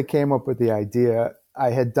originally came up with the idea,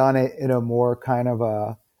 I had done it in a more kind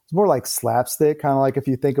of it's more like slapstick, kind of like if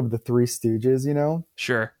you think of the Three Stooges,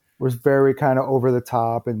 Sure. Was very kind of over the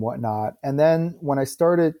top and whatnot. And then when I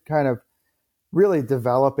started kind of really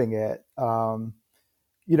developing it,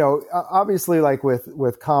 obviously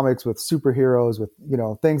with comics, with superheroes, with,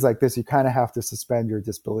 things like this, you kind of have to suspend your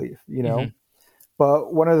disbelief, Mm-hmm.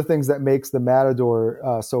 But one of the things that makes the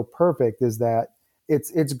Matador so perfect is that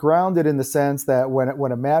it's grounded in the sense that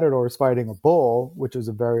when a Matador is fighting a bull, which is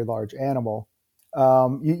a very large animal,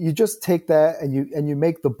 you just take that and you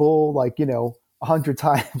make the bull 100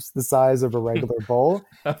 times the size of a regular bull,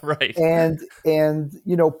 right? And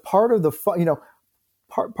part of the fun,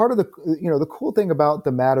 part of the the cool thing about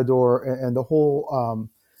the Matador and the whole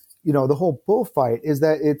the whole bullfight is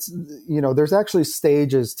that it's there's actually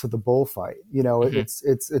stages to the bullfight.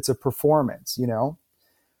 It's a performance.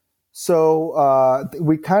 So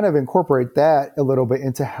we kind of incorporate that a little bit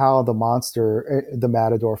into how the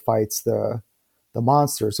Matador fights the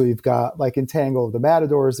monster. So you've got in Tangle of the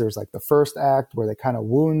Matadors, there's the first act where they kind of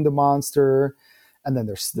wound the monster, and then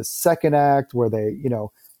there's the second act where they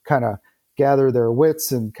kind of gather their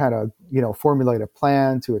wits and kind of formulate a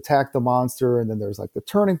plan to attack the monster, and then there's the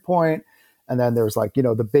turning point, and then there's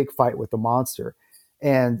the big fight with the monster.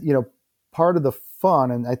 And part of the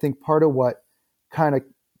fun, and I think part of what kind of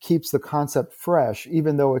keeps the concept fresh,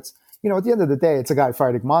 even though it's at the end of the day it's a guy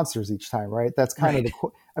fighting monsters each time, right? That's kind of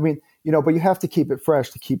but you have to keep it fresh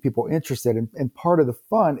to keep people interested, and part of the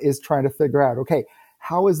fun is trying to figure out, okay,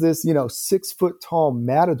 how is this 6 foot tall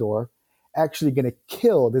Matador actually going to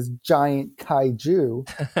kill this giant kaiju?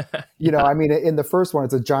 In the first one,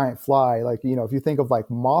 it's a giant fly. If you think of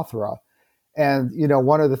Mothra, and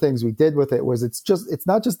one of the things we did with it was it's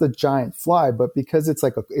not just the giant fly, but because it's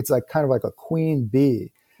kind of like a queen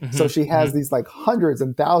bee. Mm-hmm, so she has these hundreds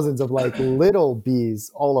and thousands of little bees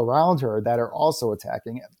all around her that are also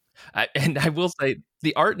attacking him. And I will say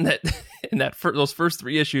the art in those first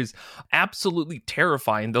 3 issues, absolutely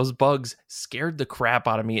terrifying. Those bugs scared the crap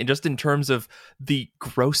out of me, and just in terms of the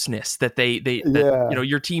grossness that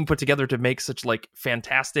your team put together to make such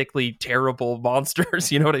fantastically terrible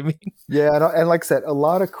monsters. You know what I mean? Yeah, and like I said, a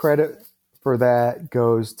lot of credit for that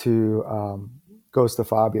goes to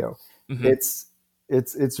Fabio. Mm-hmm.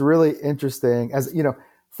 It's really interesting, as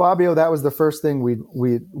Fabio, that was the first thing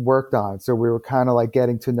we worked on. So we were kind of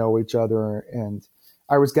getting to know each other, and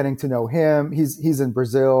I was getting to know him. He's in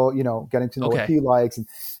Brazil, getting to know what he likes.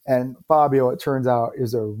 And Fabio, it turns out,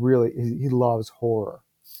 is he loves horror.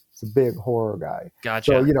 He's a big horror guy.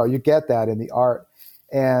 Gotcha. So, you get that in the art.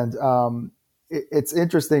 And it's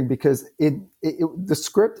interesting because the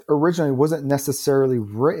script originally wasn't necessarily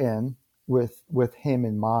written with him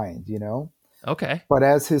in mind, Okay. But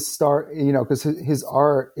as his start, because his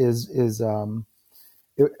art is it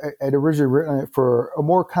originally written for a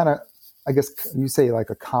more kind of, I guess you say a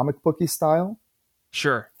comic booky style.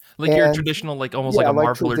 Sure. Your traditional, almost a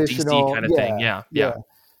Marvel or DC kind of thing. Yeah.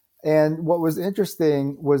 And what was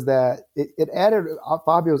interesting was that it added,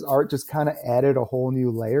 Fabio's art just kind of added a whole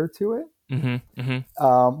new layer to it. Mm-hmm,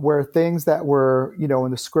 mm-hmm. Where things that were,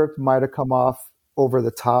 in the script might have come off over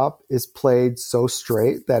the top is played so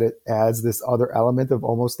straight that it adds this other element of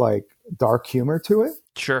almost dark humor to it.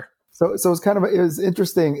 Sure. So it was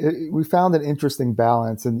interesting. We found an interesting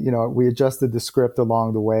balance, and we adjusted the script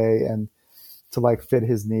along the way and to fit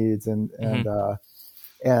his needs. And the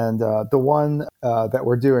one that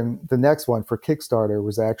we're doing, the next one for Kickstarter,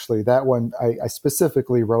 was actually that one. I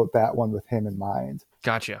specifically wrote that one with him in mind.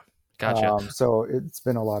 Gotcha. So it's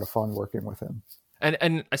been a lot of fun working with him.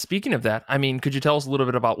 And speaking of that, could you tell us a little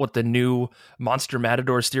bit about what the new Monster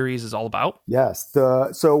Matador series is all about? Yes.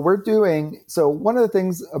 So one of the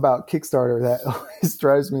things about Kickstarter that always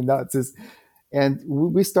drives me nuts is, and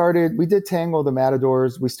we did Tangle the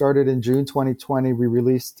Matadors. We started in June 2020. We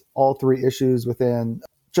released all 3 issues within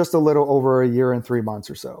just a little over a year and 3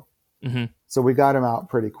 months or so. Mm-hmm. So we got them out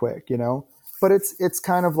pretty quick, but it's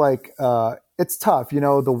kind of it's tough,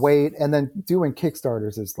 the wait, and then doing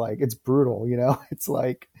Kickstarters is it's brutal, it's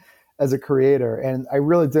as a creator, and I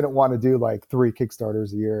really didn't want to do 3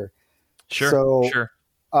 Kickstarters a year. Sure.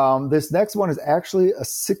 This next one is actually a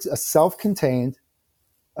self-contained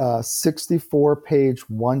 64-page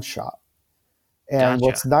one-shot. And Gotcha.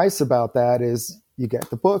 What's nice about that is you get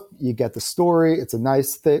the book, you get the story. It's a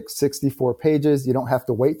nice, thick 64 pages. You don't have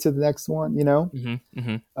to wait to the next one, Mm-hmm,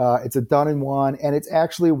 mm-hmm. It's a done-in-one, and it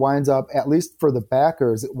actually winds up, at least for the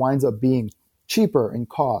backers, it winds up being cheaper in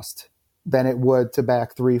cost than it would to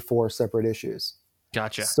back 3-4 separate issues.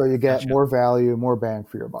 Gotcha. So you get more value, more bang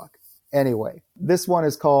for your buck. Anyway, this one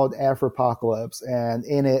is called Afropocalypse, and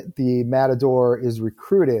in it, the Matador is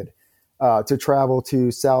recruited to travel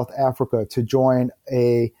to South Africa to join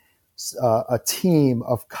a team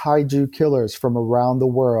of kaiju killers from around the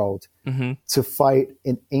world mm-hmm. to fight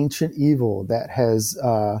an ancient evil that has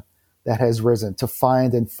risen, to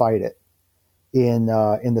find and fight it in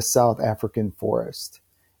the South African forest.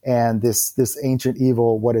 And this ancient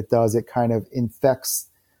evil, what it does, it kind of infects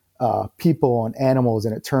people and animals,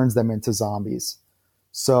 and it turns them into zombies.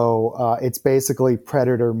 So it's basically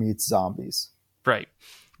Predator meets zombies. Right.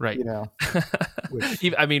 You know,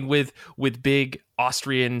 I mean, with big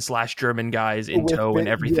Austrian/German guys in tow and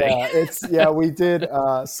everything. We did.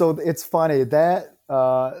 So it's funny that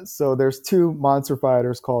so there's two monster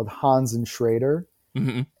fighters called Hans and Schrader,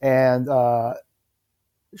 mm-hmm. and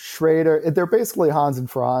Schrader, they're basically Hans and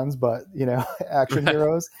Franz, but you know, action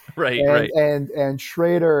heroes. Right. And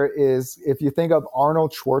Schrader is, if you think of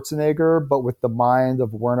Arnold Schwarzenegger, but with the mind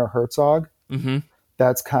of Werner Herzog, mm-hmm.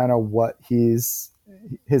 that's kind of what his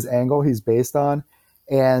angle he's based on.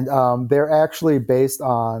 And they're actually based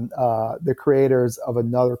on the creators of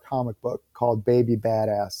another comic book called Baby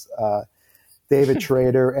Badass, David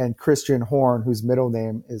Schrader and Christian Horn, whose middle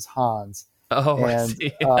name is Hans. Oh, and I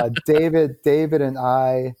see. David and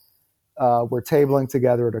I were tabling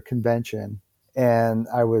together at a convention, and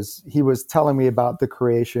he was telling me about the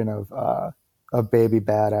creation of Baby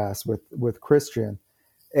Badass with Christian,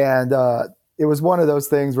 and it was one of those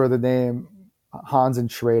things where the name Hans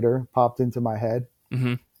and Schrader popped into my head,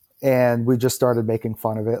 mm-hmm. and we just started making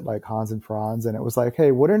fun of it, like Hans and Franz, and it was like,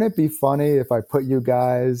 hey, wouldn't it be funny if I put you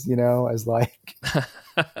guys, you know, as like,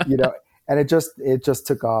 you know. And it just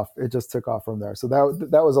took off. It just took off from there. So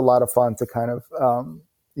that was a lot of fun to kind of,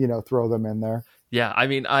 you know, throw them in there. Yeah, I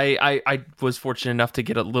mean, I was fortunate enough to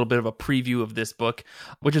get a little bit of a preview of this book,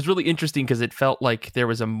 which is really interesting because it felt like there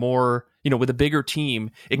was a more, you know, with a bigger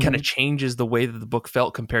team, it Mm-hmm. kind of changes the way that the book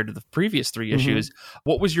felt compared to the previous three Mm-hmm. issues.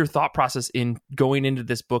 What was your thought process in going into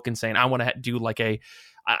this book and saying, I want to do like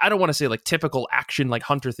I don't want to say like typical action like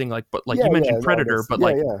hunter thing, like, but like you mentioned Predator, but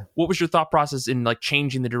like what was your thought process in like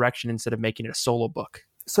changing the direction instead of making it a solo book?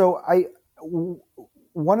 So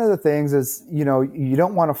one of the things is, you know, you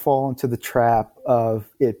don't want to fall into the trap of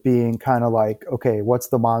it being kind of like, okay, what's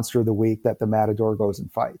the monster of the week that the Matador goes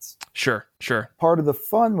and fights? Sure. Part of the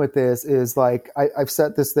fun with this is like, I've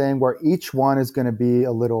set this thing where each one is going to be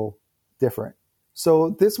a little different.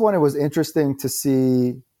 So this one, it was interesting to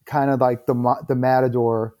see kind of like the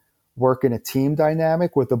Matador work in a team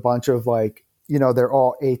dynamic with a bunch of like, you know, they're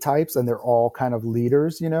all A-types and they're all kind of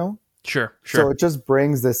leaders, you know? Sure. So it just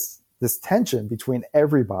brings this tension between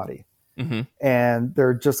everybody. Mm-hmm. And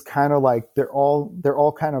they're just kind of like, they're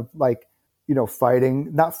all kind of like, you know,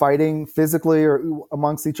 not fighting physically or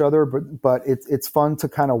amongst each other, but it's fun to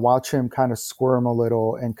kind of watch him kind of squirm a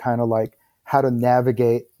little and kind of like how to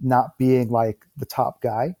navigate not being like the top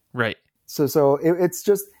guy. Right. So it's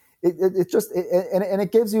just, and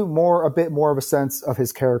it gives you a bit more of a sense of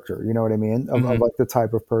his character, you know what I mean? Of like the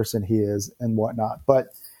type of person he is and whatnot. But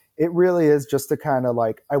it really is just to kind of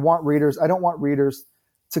like, I don't want readers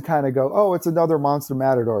to kind of go, oh, it's another monster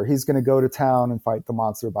Matador. He's going to go to town and fight the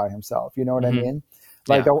monster by himself. You know what I mean?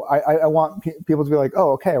 Like I want people to be like,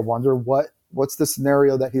 oh, okay, I wonder what's the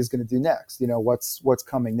scenario that he's going to do next? You know, what's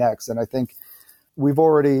coming next? And I think I've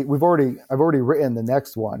already written the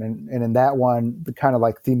next one, and in that one, the kind of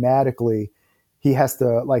like thematically, he has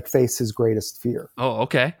to like face his greatest fear. Oh,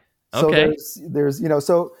 okay. So there's you know,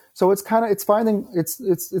 so it's kind of, it's finding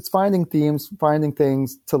themes, finding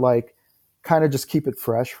things to like kind of just keep it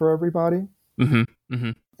fresh for everybody. Mm-hmm.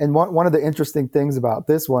 Mm-hmm. And one of the interesting things about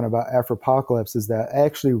this one, about Afropocalypse, is that I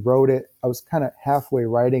actually wrote it. I was kind of halfway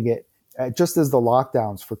writing it just as the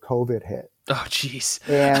lockdowns for COVID hit. Oh, geez.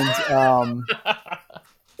 And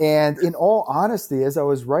in all honesty, as I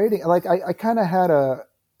was writing, like I kind of had a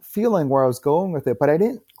feeling where I was going with it, but I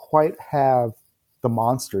didn't quite have the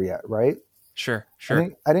monster yet, right? Sure.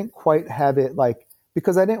 I didn't quite have it, like,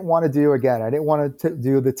 because I didn't want to do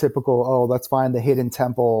the typical, oh, let's find the hidden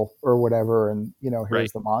temple or whatever, and you know,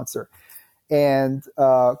 here's the monster. And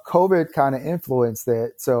COVID kind of influenced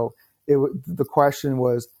it. So the question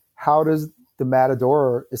was, how does the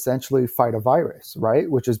Matador essentially fight a virus,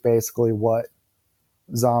 right? Which is basically what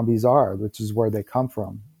zombies are, which is where they come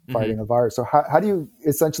from, fighting a virus. So how do you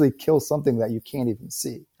essentially kill something that you can't even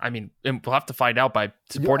see? I mean, and we'll have to find out by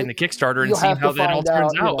supporting the Kickstarter and seeing how that all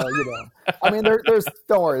turns out. You know. I mean, there's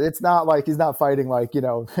don't worry, it's not like he's not fighting like, you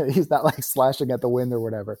know, he's not like slashing at the wind or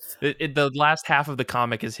whatever. The last half of the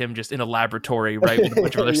comic is him just in a laboratory, right, with a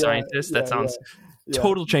bunch of other scientists. That sounds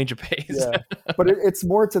total change of pace. But it's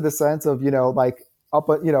more to the sense of, you know, like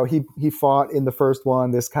he fought in the first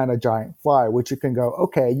one this kind of giant fly, which you can go,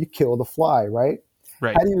 okay, you kill the fly, right?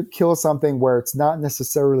 Right. How do you kill something where it's not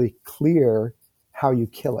necessarily clear how you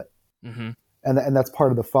kill it? Mm-hmm. And that's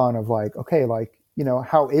part of the fun of like, okay, like, you know,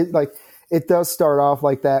 how it does start off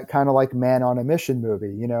like that kind of like Man on a Mission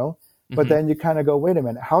movie, you know, but then you kind of go, wait a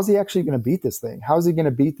minute, how's he actually going to beat this thing? How's he going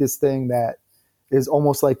to beat this thing that is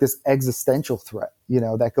almost like this existential threat, you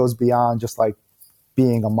know, that goes beyond just like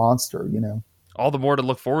being a monster, you know. All the more to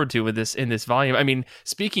look forward to with this in this volume. I mean,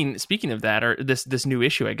 speaking of that, or this new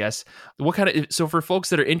issue, I guess, what kind of, so for folks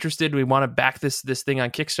that are interested, we want to back this thing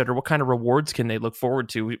on Kickstarter, what kind of rewards can they look forward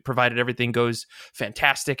to, provided everything goes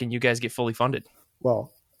fantastic and you guys get fully funded?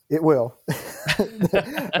 Well, it will.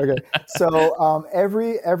 Okay, so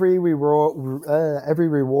every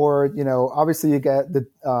reward, you know, obviously you get the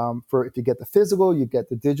for if you get the physical, you get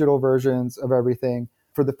the digital versions of everything.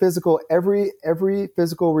 For the physical, every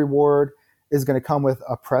physical reward is going to come with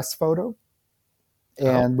a press photo.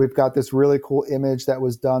 And we've got this really cool image that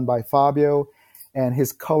was done by Fabio and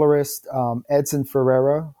his colorist, Edson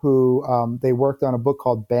Ferreira, who they worked on a book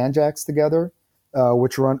called Banjax together,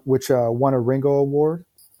 which won a Ringo Award.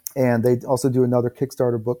 And they also do another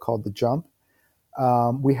Kickstarter book called The Jump.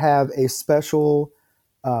 We have a special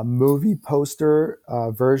movie poster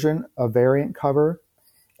version, a variant cover.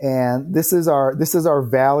 And this is our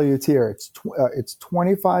value tier. It's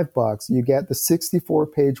 $25. You get the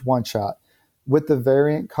 64-page one shot with the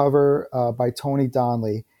variant cover by Tony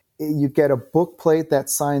Donnelly. You get a book plate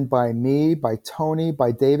that's signed by me, by Tony,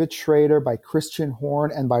 by David Schrader, by Christian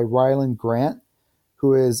Horn, and by Ryland Grant,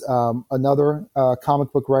 who is another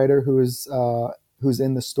comic book writer who's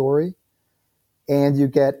in the story. And you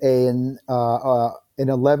get an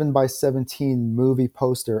 11 by 17 movie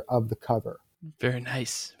poster of the cover. Very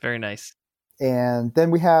nice. Very nice. And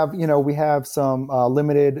then we have some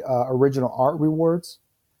limited original art rewards.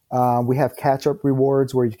 We have catch-up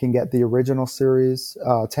rewards where you can get the original series,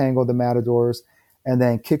 Tango the Matadors. And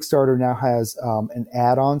then Kickstarter now has an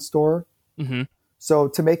add-on store. Mm-hmm. So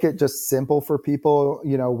to make it just simple for people,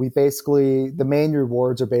 you know, the main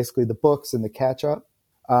rewards are basically the books and the catch-up.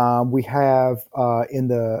 We have in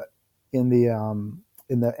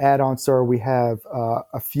the add-on store, we have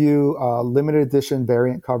a few limited edition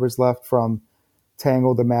variant covers left from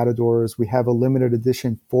Tango the Matadors. We have a limited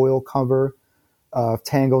edition foil cover of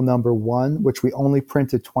Tango #1, which we only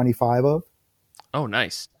printed 25 of. Oh,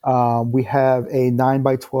 nice. We have a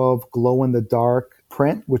 9x12 glow-in-the-dark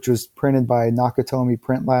print, which was printed by Nakatomi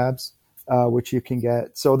Print Labs, which you can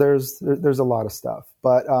get. So there's a lot of stuff.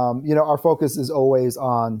 But, you know, our focus is always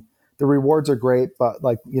on the rewards are great, but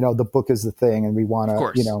like, you know, the book is the thing and we want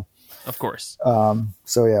to, you know. Of course.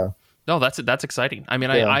 So, yeah. No, that's exciting. I mean,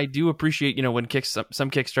 yeah. I do appreciate, you know, when some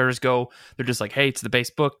Kickstarters go, they're just like, hey, it's the base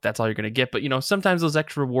book. That's all you're going to get. But, you know, sometimes those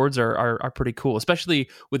extra rewards are pretty cool, especially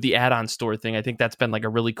with the add-on store thing. I think that's been like a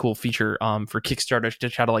really cool feature for Kickstarter to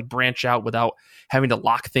try to like branch out without having to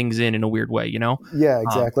lock things in a weird way, you know? Yeah,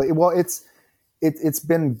 exactly. Well, it's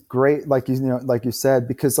been great, like you said,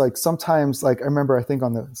 because like sometimes, like I remember, I think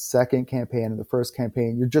on the second campaign and the first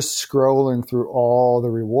campaign, you're just scrolling through all the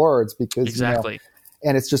rewards because exactly. You know,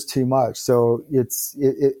 and it's just too much. So it's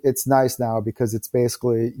nice now because it's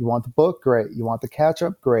basically, you want the book, great. You want the catch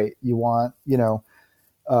up, great. You want, you know,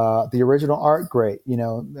 the original art, great. You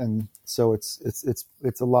know, and so it's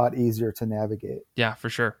a lot easier to navigate. Yeah, for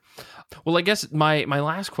sure. Well, I guess my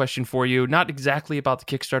last question for you, not exactly about the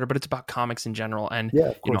Kickstarter, but it's about comics in general. And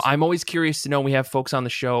yeah, you know, I'm always curious to know, we have folks on the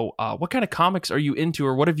show, what kind of comics are you into,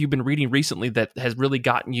 or what have you been reading recently that has really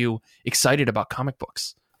gotten you excited about comic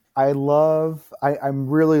books? I'm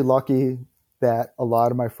really lucky that a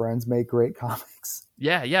lot of my friends make great comics.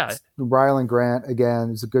 Yeah. Ryland Grant, again,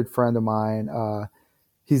 is a good friend of mine.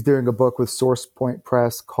 He's doing a book with Source Point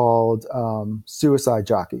Press called Suicide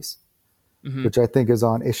Jockeys, mm-hmm. which I think is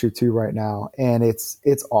on issue 2 right now. And it's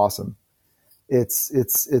awesome. It's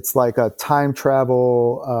like a time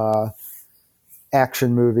travel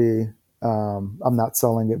action movie. I'm not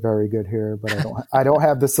selling it very good here, but I don't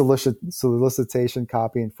have the solicitation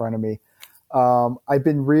copy in front of me. I've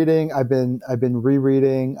been rereading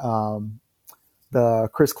the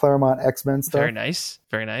Chris Claremont X-Men stuff. Very nice.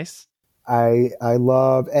 Very nice. I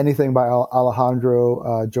love anything by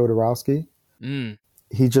Alejandro Jodorowsky.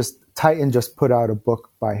 Titan just put out a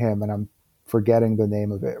book by him, and I'm forgetting the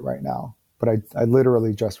name of it right now, but I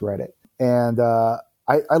literally just read it. And I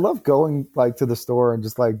love going like to the store and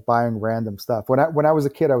just like buying random stuff. When I was a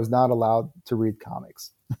kid, I was not allowed to read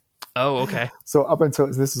comics. Oh, okay. So up until,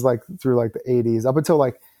 this is like through like the 80s, up until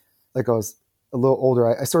like I was a little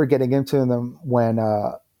older, I started getting into them when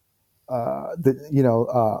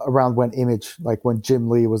around when Image, like when Jim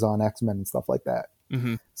Lee was on X-Men and stuff like that.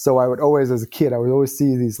 Mm-hmm. So I would always, as a kid,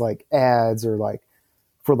 see these like ads or like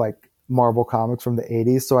for like Marvel comics from the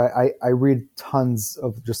 80s. So I read tons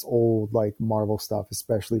of just old like Marvel stuff,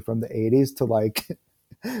 especially from the 80s, to like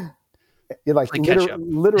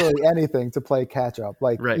literally anything to play catch up.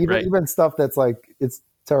 Like even stuff that's like, it's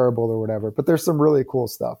terrible or whatever, but there's some really cool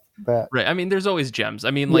stuff that. Right. I mean, there's always gems.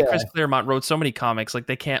 I mean, like Chris Claremont wrote so many comics, like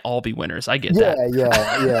they can't all be winners. I get that.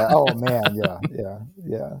 Yeah. Oh man.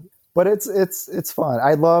 Yeah. But it's fun.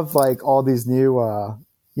 I love like all these new,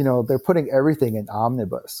 they're putting everything in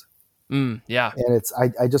omnibus. Yeah. And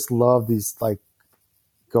I just love these, like,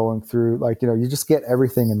 going through, like, you just get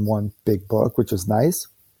everything in one big book, which is nice.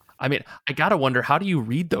 I mean, I gotta wonder, how do you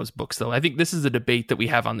read those books, though? I think this is a debate that we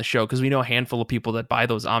have on the show, because we know a handful of people that buy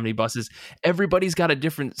those omnibuses. Everybody's got a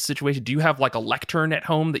different situation. Do you have like a lectern at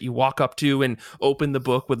home that you walk up to and open the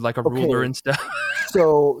book with like a ruler and stuff?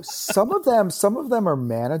 So some of them are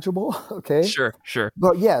manageable. Okay. Sure.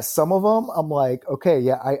 But yeah, some of them I'm like, okay,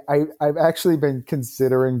 yeah, I've actually been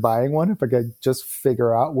considering buying one if I could just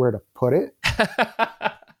figure out where to put it.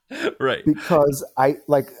 Right. Because I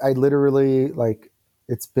literally, like,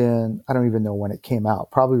 it's been, I don't even know when it came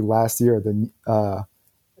out. Probably last year, the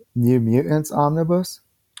New Mutants omnibus.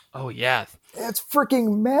 Oh, yeah. It's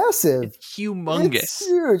freaking massive. It's humongous. It's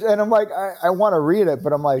huge. And I'm like, I want to read it,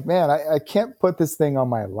 but I'm like, man, I can't put this thing on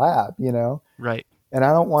my lap, Right. And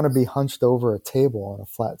I don't want to be hunched over a table on a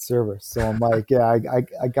flat surface. So I'm like, yeah,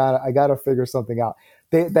 I gotta figure something out.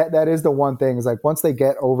 That is the one thing, is like, once they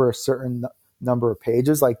get over a certain number of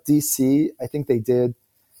pages, like DC, I think they did.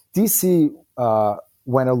 DC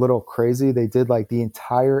went a little crazy. They did like the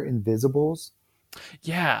entire Invisibles.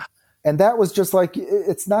 Yeah. And that was just like,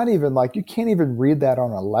 it's not even like, you can't even read that on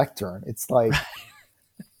a lectern. It's like,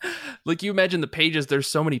 like, you imagine the pages, there's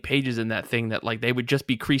so many pages in that thing that like they would just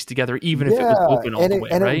be creased together, even if it was open all the way,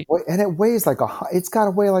 right? And it weighs like it's got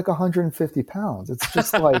to weigh like 150 pounds. It's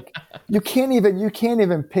just like, you can't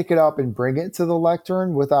even pick it up and bring it to the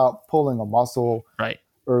lectern without pulling a muscle. Right.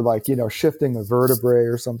 Or like, shifting a vertebrae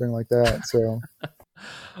or something like that. So.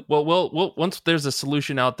 Well, once there's a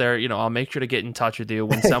solution out there, I'll make sure to get in touch with you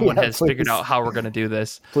when someone has figured out how we're going to do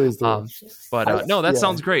this. Please do. But no, that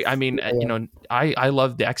sounds great. I mean, I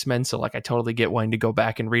love the X-Men, so like I totally get wanting to go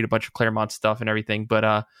back and read a bunch of Claremont stuff and everything.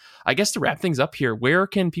 But I guess to wrap things up here, where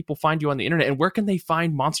can people find you on the internet, and where can they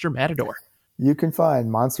find Monster Matador? You can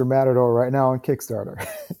find Monster Matador right now on Kickstarter.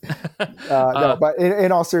 No, but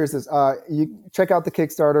in all seriousness, you check out the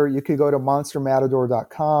Kickstarter. You can go to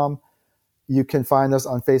monstermatador.com. You can find us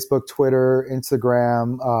on Facebook, Twitter,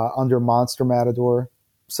 Instagram, under Monster Matador.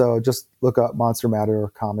 So just look up Monster Matador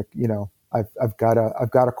comic. I've got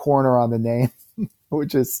a corner on the name,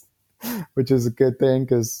 which is a good thing,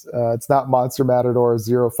 because it's not Monster Matador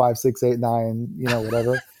 05689,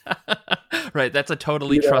 whatever. Right, that's a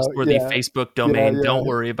totally trustworthy Facebook domain. Don't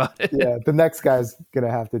worry about it. Yeah, the next guy's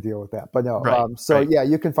gonna have to deal with that. But no, right, yeah,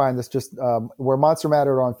 you can find us just we're Monster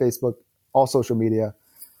Matador on Facebook, all social media.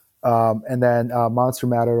 And then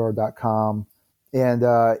monstermatador.com. And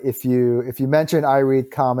if you mention I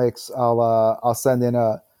Read Comics, I'll send in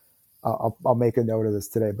I'll make a note of this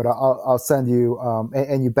today, but I'll send you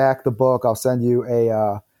and you back the book, I'll send you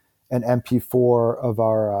an MP4 of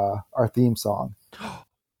our theme song.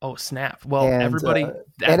 Oh snap! Well, everybody,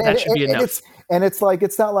 that should be enough. It's like,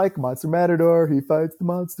 it's not like Monster Matador, he fights the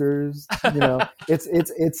monsters.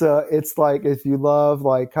 It's like, if you love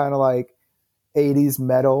like kind of like 80s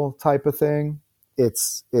metal type of thing,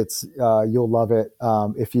 it's you'll love it.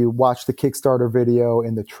 If you watch the Kickstarter video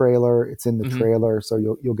in the trailer, it's in the trailer, so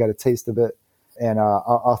you'll get a taste of it. And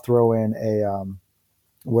I'll throw in a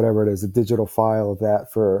whatever it is, a digital file of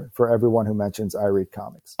that for everyone who mentions I Read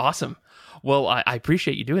Comics. Awesome. Well, I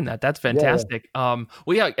appreciate you doing that. That's fantastic.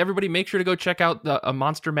 Yeah. Everybody make sure to go check out the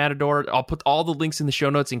Monster Matador. I'll put all the links in the show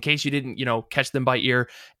notes in case you didn't, catch them by ear.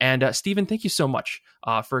 And Stephen, thank you so much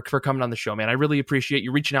for coming on the show, man. I really appreciate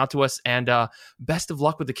you reaching out to us, and best of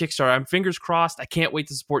luck with the Kickstarter. I'm fingers crossed. I can't wait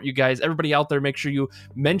to support you guys. Everybody out there, make sure you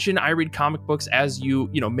mention I Read Comic Books as you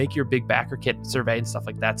make your big backer kit survey and stuff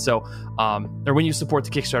like that. So, or when you support the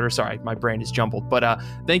Kickstarter, sorry, my brain is jumbled, but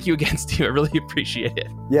thank you again, Steve. I really appreciate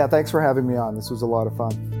it. Yeah. Thanks for having me on. This was a lot of fun.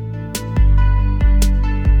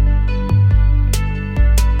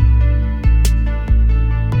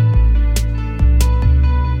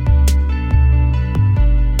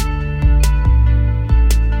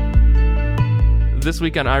 This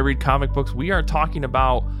week on I Read Comic Books, we are talking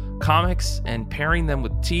about comics and pairing them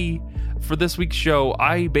with tea. For this week's show,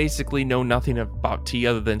 I basically know nothing about tea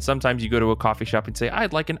other than sometimes you go to a coffee shop and say,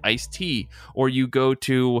 I'd like an iced tea. Or you go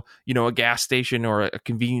to, a gas station or a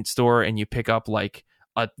convenience store and you pick up like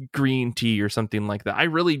a green tea or something like that. I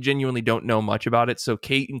really genuinely don't know much about it. So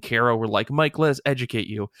Kate and Kara were like, Mike, let us educate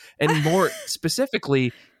you. And more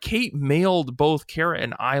specifically, Kate mailed both Kara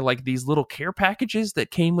and I like these little care packages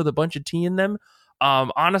that came with a bunch of tea in them.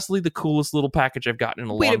 Honestly, the coolest little package I've gotten in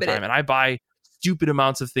a long time. And I buy stupid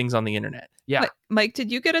amounts of things on the internet. Yeah. Mike,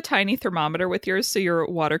 did you get a tiny thermometer with yours so your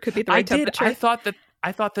water could be the right temperature? I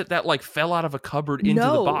thought that like fell out of a cupboard into the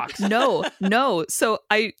box. No. So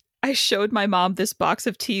I showed my mom this box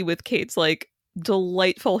of tea with Kate's like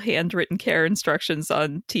delightful handwritten care instructions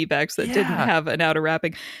on tea bags that didn't have an outer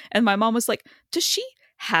wrapping. And my mom was like, does she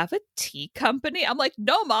have a tea company? I'm like,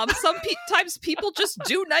 no, Mom. Sometimes people just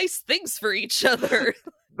do nice things for each other.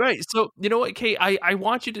 Right. So, you know what, Kate, I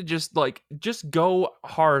want you to just go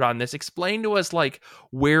hard on this. Explain to us like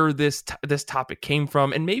where this topic came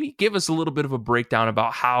from, and maybe give us a little bit of a breakdown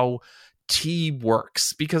about how tea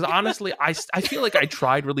works, because honestly, I feel like I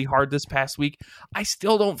tried really hard this past week. I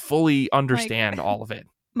still don't fully understand all of it.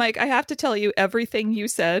 Mike, I have to tell you, everything you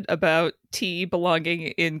said about tea belonging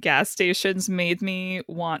in gas stations made me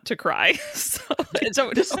want to cry. So this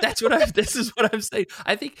is what I'm saying.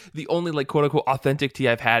 I think the only like quote unquote authentic tea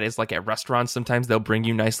I've had is like at restaurants. Sometimes they'll bring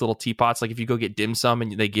you nice little teapots. Like if you go get dim sum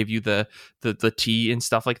and they give you the tea and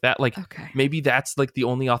stuff like that. Like maybe that's like the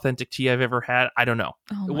only authentic tea I've ever had. I don't know.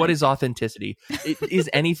 What is authenticity? Is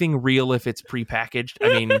anything real if it's prepackaged?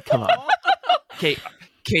 I mean, come on.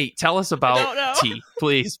 Kate, tell us about tea,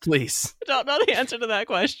 please. I don't know the answer to that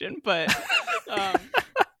question, but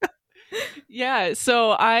yeah.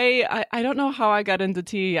 So I don't know how I got into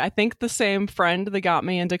tea. I think the same friend that got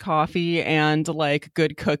me into coffee and like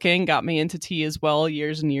good cooking got me into tea as well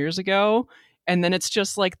years and years ago. And then it's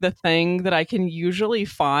just like the thing that I can usually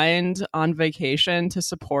find on vacation to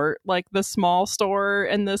support like the small store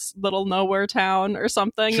in this little nowhere town or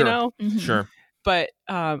something, you know? Mm-hmm. Sure. But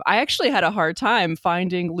I actually had a hard time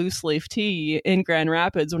finding loose leaf tea in Grand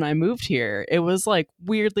Rapids when I moved here. It was like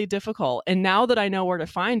weirdly difficult. And now that I know where to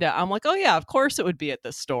find it, I'm like, oh yeah, of course it would be at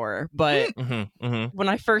this store. But when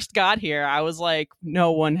I first got here, I was like,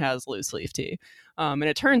 no one has loose leaf tea. And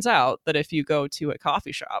it turns out that if you go to a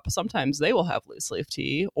coffee shop, sometimes they will have loose leaf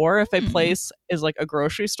tea. Or if a place is like a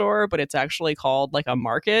grocery store, but it's actually called like a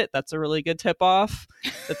market, that's a really good tip off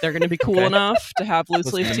that they're going to be cool enough to have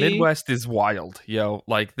loose leaf tea. The Midwest is wild, yo.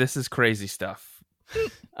 Like this is crazy stuff.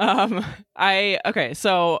 The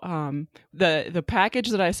package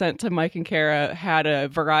that I sent to Mike and Kara had a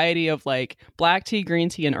variety of like black tea, green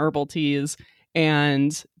tea, and herbal teas.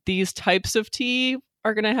 And these types of tea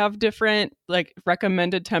are going to have different like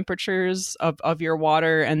recommended temperatures of your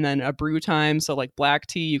water, and then a brew time. So like black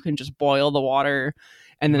tea, you can just boil the water,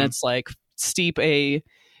 and then it's like steep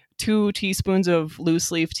 2 teaspoons of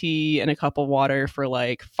loose leaf tea in a cup of water for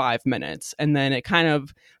like 5 minutes. And then it kind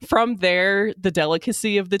of, from there, the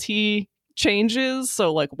delicacy of the tea changes.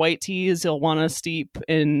 So like white teas, you'll want to steep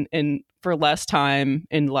in for less time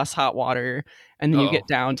in less hot water. And then you get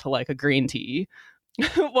down to like a green tea.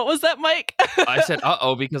 What was that, Mike? I said,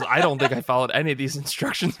 because I don't think I followed any of these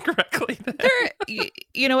instructions correctly.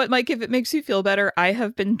 You know what, Mike, if it makes you feel better, I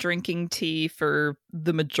have been drinking tea for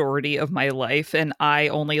the majority of my life, and I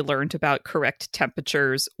only learned about correct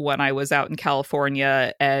temperatures when I was out in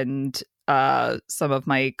California, and some of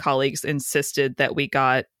my colleagues insisted that we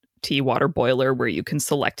got tea water boiler where you can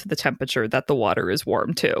select the temperature that the water is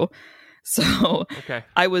warm to. So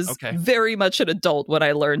I was very much an adult when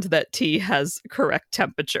I learned that tea has correct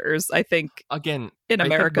temperatures. I think, again, in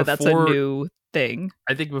America, that's a new thing.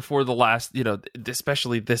 I think before the last,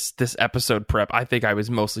 especially this episode prep, I think I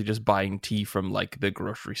was mostly just buying tea from like the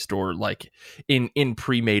grocery store, like in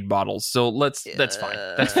pre-made bottles. So that's fine.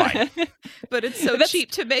 That's fine. But it's so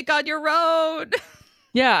cheap to make on your own.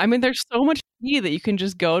 Yeah, I mean, there's so much tea that you can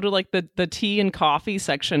just go to like the tea and coffee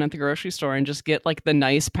section at the grocery store and just get like the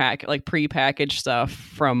nice like pre-packaged stuff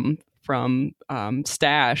from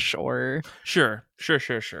Stash or sure.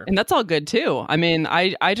 And that's all good too. I mean,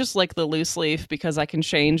 I just like the loose leaf because I can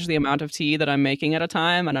change the amount of tea that I'm making at a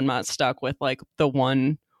time, and I'm not stuck with like the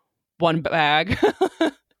one bag.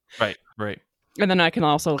 Right. And then I can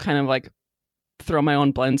also kind of like throw my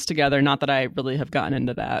own blends together. Not that I really have gotten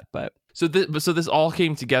into that, but. So this all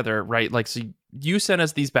came together, right? Like, so you sent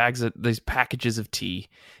us these packages of tea,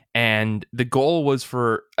 and the goal was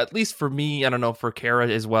for, at least for me, I don't know, for Kara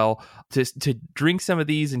as well, to drink some of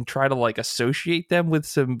these and try to like associate them with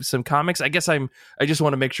some comics. I guess I just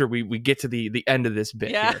want to make sure we get to the end of this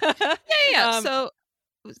bit. Yeah. Here. Yeah. So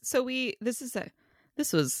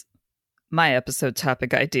this was my episode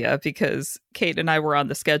topic idea, because Kate and I were on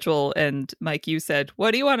the schedule, and Mike, you said,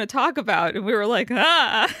 what do you want to talk about? And we were like,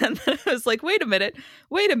 and then I was like, wait a minute.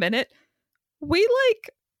 We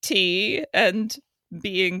like tea and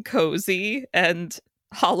being cozy and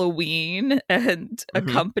Halloween and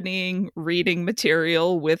accompanying reading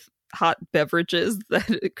material with hot beverages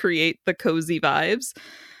that create the cozy vibes.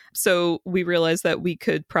 So we realized that we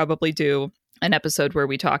could probably do an episode where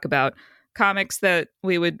we talk about comics that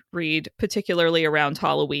we would read, particularly around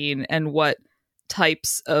Halloween, and what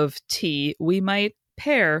types of tea we might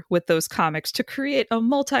pair with those comics to create a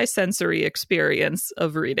multi-sensory experience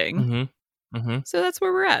of reading. So that's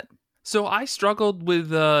where we're at. So I struggled with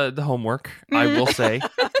the homework, I will say.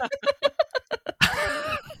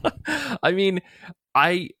 I mean,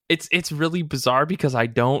 it's really bizarre because I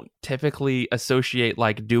don't typically associate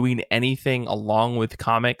like doing anything along with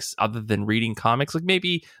comics other than reading comics. Like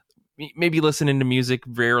maybe listening to music,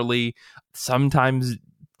 rarely, sometimes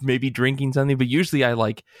maybe drinking something, but usually I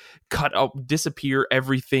like disappear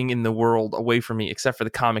everything in the world away from me except for the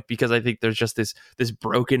comic, because I think there's just this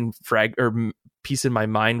broken piece in my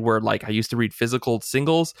mind where like I used to read physical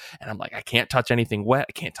singles and I'm like, I can't touch anything wet,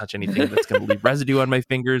 I can't touch anything that's going to leave residue on my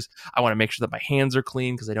fingers. I want to make sure that my hands are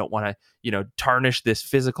clean because I don't want to tarnish this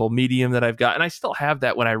physical medium that I've got. And I still have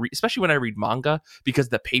that when I read, especially when I read manga, because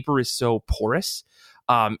the paper is so porous.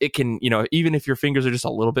 It can, even if your fingers are just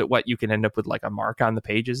a little bit wet, you can end up with like a mark on the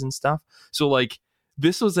pages and stuff. So like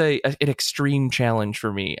this was an extreme challenge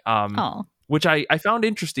for me, which I found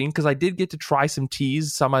interesting because I did get to try some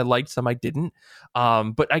teas. Some I liked, some I didn't.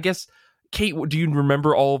 But I guess, Kate, do you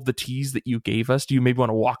remember all of the teas that you gave us? Do you maybe want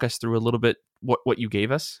to walk us through a little bit what you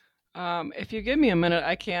gave us? If you give me a minute,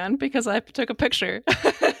 I can, because I took a picture.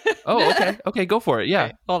 Oh, okay. Okay, go for it. Yeah.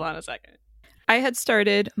 Okay, hold on a second. I had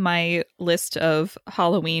started my list of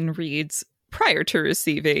Halloween reads prior to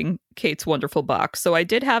receiving Kate's wonderful box. So I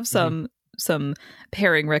did have some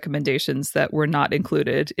pairing recommendations that were not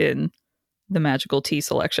included in the magical tea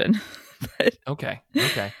selection. But, okay.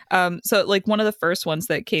 So like one of the first ones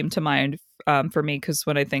that came to mind for me, because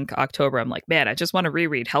when I think October, I'm like, man, I just want to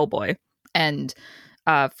reread Hellboy. And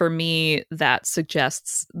for me, that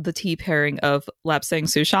suggests the tea pairing of Lapsang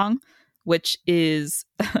Souchong, which is...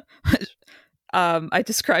 I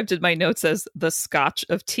described in my notes as the Scotch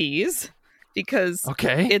of teas, because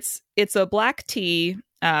it's a black tea.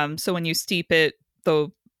 So when you steep it, the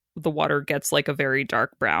water gets like a very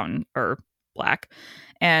dark brown or black.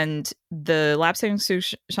 And the Lapsang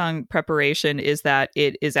Souchong preparation is that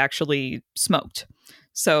it is actually smoked.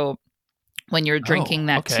 So when you're drinking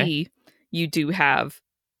that tea, you do have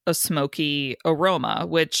a smoky aroma,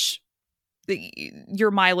 which...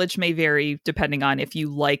 your mileage may vary depending on if you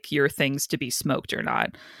like your things to be smoked or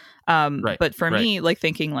not. But for me, like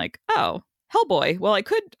thinking like, oh, Hellboy. Well, I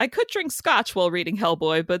could drink scotch while reading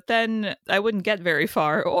Hellboy, but then I wouldn't get very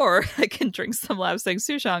far. Or I can drink some Lapsang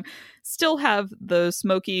Souchong, still have the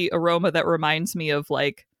smoky aroma that reminds me of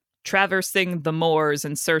like traversing the moors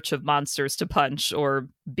in search of monsters to punch, or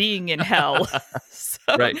being in hell.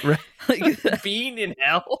 So, right. Like, being in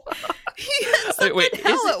hell. Wait, in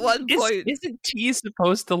hell at one point. Isn't tea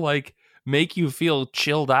supposed to like make you feel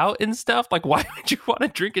chilled out and stuff? Like, why would you want to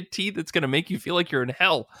drink a tea that's going to make you feel like you're in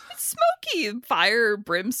hell? It's smoky, fire,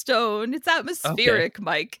 brimstone. It's atmospheric,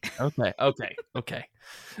 Mike. Okay.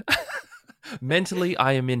 Mentally,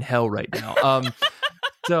 I am in hell right now.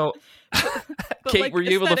 So. Kate, like, were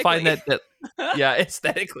you able to find that? Yeah,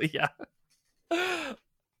 aesthetically, yeah.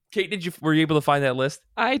 Kate, were you able to find that list?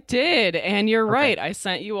 I did, and you're right. I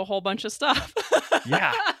sent you a whole bunch of stuff.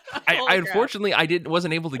 Yeah, I unfortunately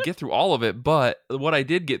wasn't able to get through all of it, but what I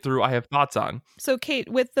did get through, I have thoughts on. So,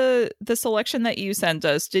 Kate, with the selection that you sent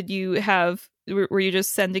us, were you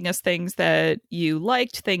just sending us things that you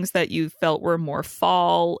liked, things that you felt were more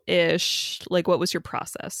fall-ish? Like, what was your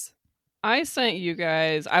process? I sent you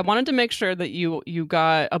guys, I wanted to make sure that you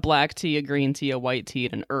got a black tea, a green tea, a white tea,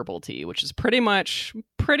 and an herbal tea, which is pretty much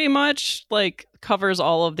like covers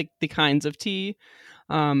all of the kinds of tea.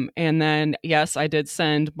 And then, yes, I did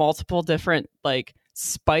send multiple different like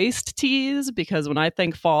spiced teas, because when I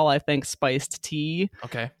think fall, I think spiced tea.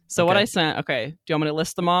 Okay. So what I sent, do you want me to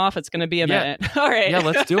list them off? It's going to be a minute. All right. Yeah,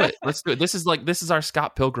 let's do it. This is our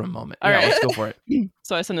Scott Pilgrim moment. All right. Let's go for it.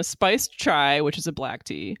 So I sent a spiced chai, which is a black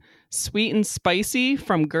tea, sweet and spicy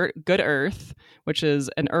from Good Earth, which is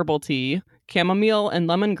an herbal tea, chamomile and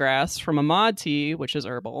lemongrass from Ahmad Tea, which is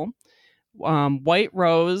herbal, white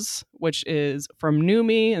rose, which is from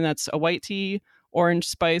Numi, and that's a white tea, orange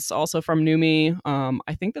spice, also from Numi.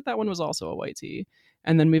 I think that one was also a white tea.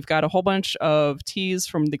 And then we've got a whole bunch of teas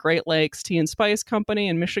from the Great Lakes Tea and Spice Company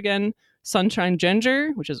in Michigan, Sunshine Ginger,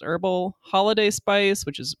 which is herbal, Holiday Spice,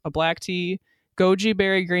 which is a black tea, Goji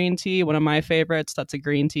Berry Green Tea, one of my favorites, that's a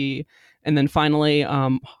green tea. And then finally,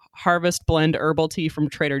 Harvest Blend Herbal Tea from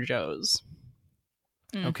Trader Joe's.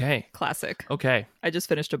 Okay. Classic. Okay. I just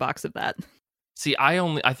finished a box of that. See,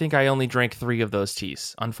 I think I only drank 3 of those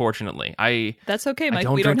teas, unfortunately. That's okay, Mike.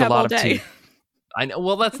 We don't have all day. Tea. I know.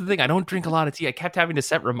 Well, that's the thing. I don't drink a lot of tea. I kept having to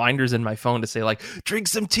set reminders in my phone to say, like, drink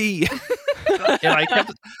some tea.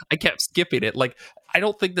 And I kept skipping it. Like, I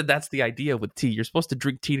don't think that that's the idea with tea. You're supposed to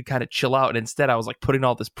drink tea to kind of chill out, and instead I was like putting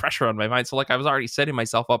all this pressure on my mind. So like I was already setting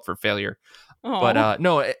myself up for failure. Aww. But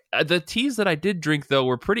no, the teas that I did drink though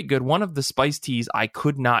were pretty good. One of the spice teas I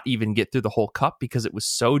could not even get through the whole cup because it was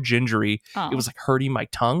so gingery. It was like hurting my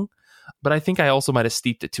tongue. But I think I also might have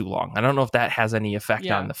steeped it too long. I don't know if that has any effect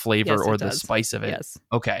on the flavor or the spice of it. Yes.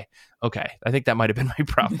 Okay. I think that might have been my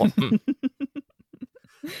problem.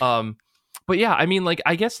 But yeah, I mean, like,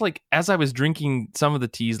 I guess, like, as I was drinking some of the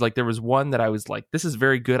teas, like, there was one that I was like, this is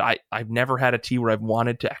very good. I've never had a tea where I've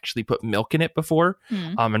wanted to actually put milk in it before.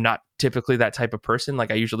 I'm not typically that type of person.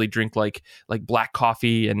 Like, I usually drink like black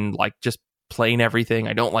coffee and like just plain everything.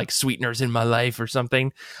 I don't like sweeteners in my life or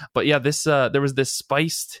something. But yeah, this there was this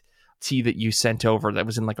spiced tea that you sent over that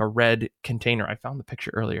was in like a red container. I found the picture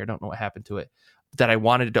earlier. I don't know what happened to it. That I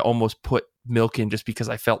wanted to almost put milk in just because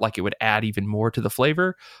I felt like it would add even more to the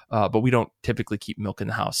flavor. But we don't typically keep milk in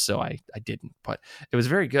the house, so I didn't. But it was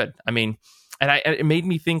very good. I mean, and it made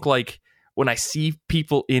me think, like, when I see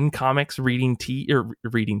people in comics drinking tea,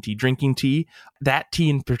 that tea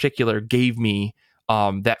in particular gave me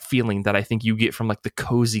that feeling that I think you get from like the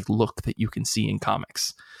cozy look that you can see in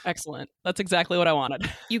comics. Excellent. That's exactly what I wanted.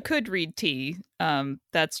 You could read tea.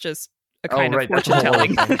 That's just a kind of fortune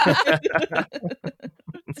telling.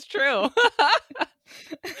 It's true.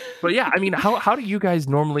 But yeah, I mean, how do you guys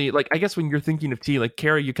normally, like, I guess when you're thinking of tea, like,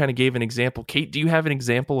 Kara, you kind of gave an example. Kate, do you have an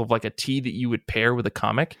example of like a tea that you would pair with a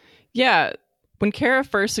comic? Yeah. When Kara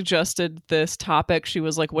first suggested this topic, she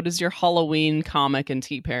was like, what is your Halloween comic and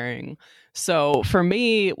tea pairing? So for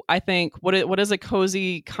me, I think what is a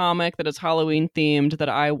cozy comic that is Halloween themed that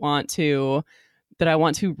I want to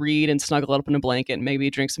read and snuggle up in a blanket and maybe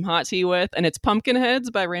drink some hot tea with? And it's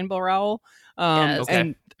Pumpkinheads by Rainbow Rowell.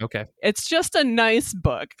 Yes. Okay. It's just a nice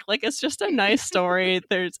book. Like, it's just a nice story.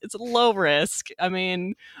 It's low risk. I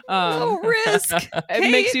mean, low risk.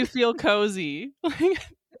 It makes you feel cozy.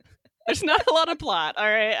 There's not a lot of plot. All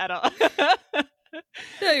right, I don't.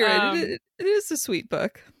 Yeah, you're right. It is a sweet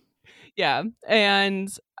book. Yeah,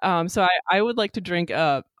 and so I would like to drink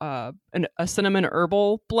a cinnamon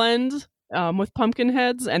herbal blend with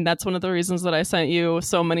Pumpkinheads, and that's one of the reasons that I sent you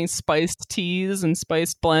so many spiced teas and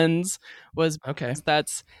spiced blends. Was okay.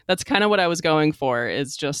 That's kind of what I was going for.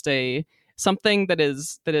 Is just something that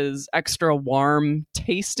is extra warm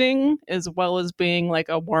tasting as well as being like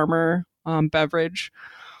a warmer beverage.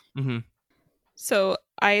 Mm-hmm. So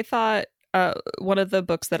I thought one of the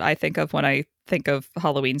books that I think of when I think of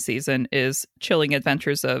Halloween season is Chilling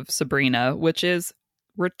Adventures of Sabrina, which is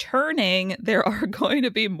returning. There are going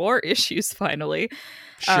to be more issues finally.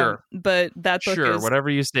 Sure. But that book is... is... whatever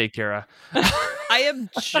you say, Kara. I am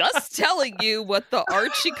just telling you what the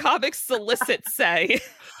Archie Comics solicits say.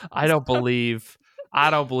 I don't believe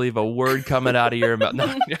a word coming out of your mouth.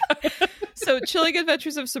 No. So Chilling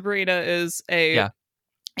Adventures of Sabrina is a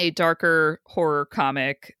darker horror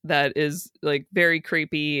comic that is like very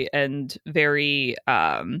creepy and very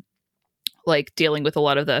like dealing with a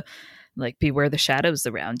lot of the like beware the shadows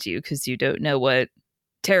around you because you don't know what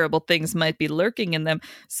terrible things might be lurking in them.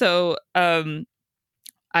 So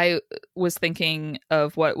I was thinking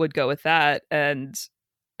of what would go with that, and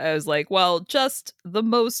I was like, well, just the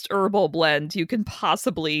most herbal blend you can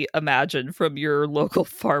possibly imagine from your local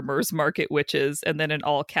farmers market witches. And then in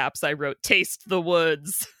all caps, I wrote, taste the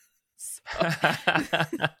woods. So,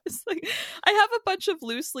 it's like, I have a bunch of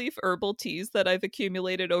loose leaf herbal teas that I've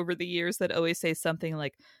accumulated over the years that always say something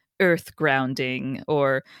like earth grounding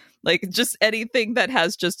or like just anything that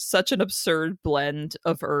has just such an absurd blend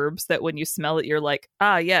of herbs that when you smell it, you're like,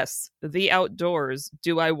 ah, yes, the outdoors.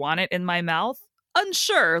 Do I want it in my mouth?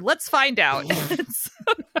 Unsure. Let's find out.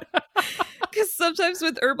 Because sometimes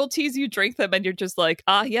with herbal teas, you drink them and you're just like,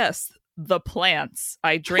 ah, yes, the plants.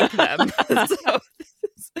 I drink them.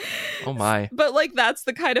 Oh my. But like, that's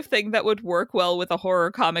the kind of thing that would work well with a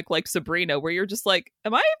horror comic like Sabrina, where you're just like,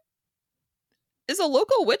 is a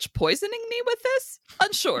local witch poisoning me with this?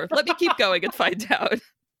 Unsure. Let me keep going and find out.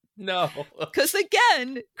 No. Because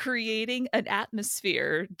again, creating an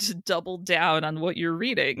atmosphere to double down on what you're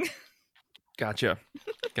reading. Gotcha.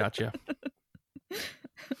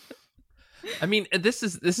 I mean, this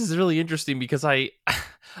is really interesting because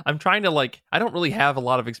I'm trying to like, I don't really have a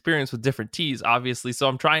lot of experience with different teas, obviously.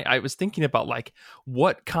 So I was thinking about like,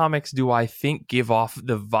 what comics do I think give off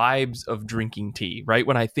the vibes of drinking tea, right?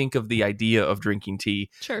 When I think of the idea of drinking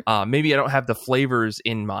tea, sure. Maybe I don't have the flavors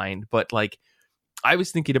in mind, but like, I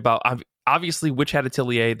was thinking about, obviously, Witch Hat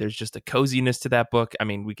Atelier, there's just a coziness to that book. I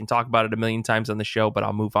mean, we can talk about it a million times on the show, but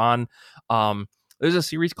I'll move on. There's a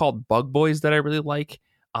series called Bug Boys that I really like.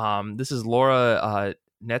 This is Laura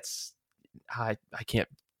I can't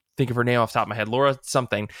think of her name off the top of my head, Laura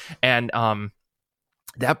something, and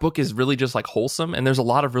that book is really just like wholesome, and there's a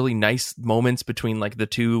lot of really nice moments between like the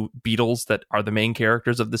two beetles that are the main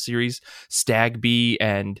characters of the series, Stagby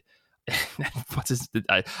and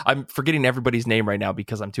I'm forgetting everybody's name right now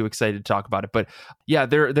because I'm too excited to talk about it. But yeah,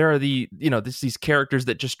 there are these characters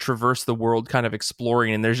that just traverse the world kind of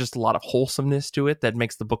exploring, and there's just a lot of wholesomeness to it that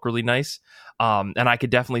makes the book really nice. And I could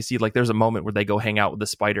definitely see like there's a moment where they go hang out with the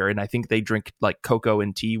spider, and I think they drink like cocoa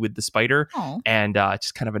and tea with the spider. Aww. And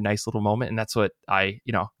just kind of a nice little moment. And that's what I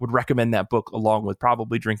would recommend that book, along with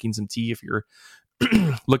probably drinking some tea if you're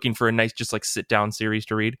looking for a nice just like sit down series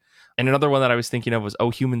to read. And another one that I was thinking of was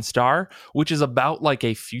Oh Human Star, which is about like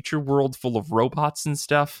a future world full of robots and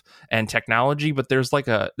stuff and technology, but there's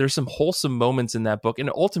some wholesome moments in that book,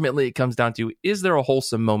 and ultimately it comes down to, is there a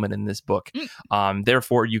wholesome moment in this book?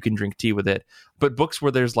 Therefore you can drink tea with it. But books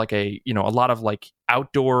where there's like a lot of like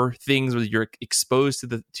outdoor things where you're exposed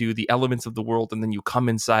to the elements of the world, and then you come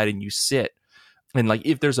inside and you sit. And like,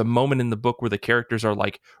 if there's a moment in the book where the characters are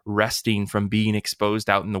like resting from being exposed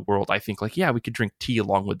out in the world, I think like, yeah, we could drink tea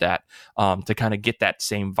along with that to kind of get that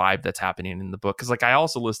same vibe that's happening in the book. Because like I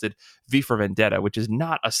also listed V for Vendetta, which is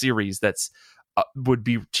not a series that's would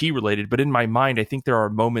be tea related, but in my mind, I think there are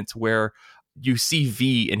moments where you see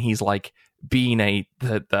V and he's like being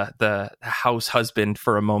the house husband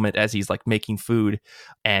for a moment as he's like making food,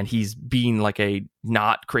 and he's being like a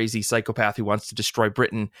not crazy psychopath who wants to destroy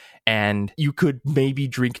Britain, and you could maybe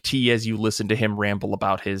drink tea as you listen to him ramble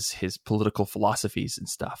about his political philosophies and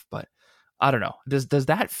stuff. But I don't know, does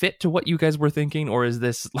that fit to what you guys were thinking, or is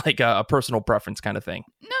this like a personal preference kind of thing?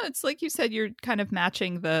 No, it's like you said, you're kind of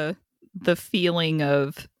matching the feeling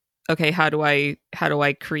of, okay, how do I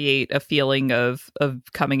create a feeling of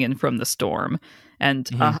coming in from the storm? And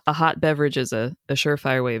a hot beverage is a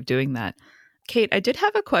surefire way of doing that. Kate, I did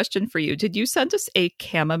have a question for you. Did you send us a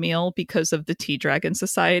chamomile because of the Tea Dragon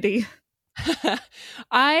Society?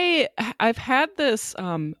 I've had this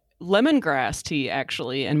lemongrass tea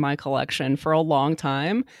actually in my collection for a long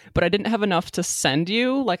time, but I didn't have enough to send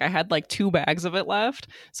you. Like I had like 2 bags of it left.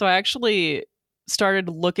 So I actually started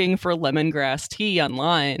looking for lemongrass tea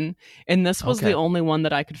online, and this was the only one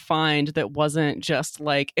that I could find that wasn't just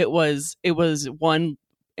like it was one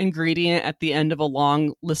ingredient at the end of a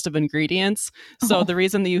long list of ingredients. So the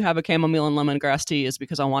reason that you have a chamomile and lemongrass tea is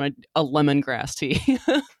because I wanted a lemongrass tea.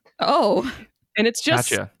 And it's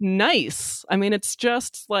just nice. I mean, it's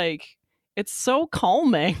just like, it's so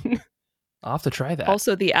calming. I'll have to try that.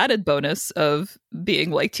 Also, the added bonus of being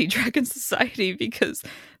like Tea Dragon Society, because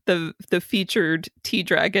the featured tea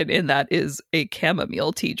dragon in that is a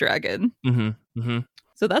chamomile tea dragon.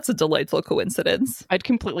 So that's a delightful coincidence. I'd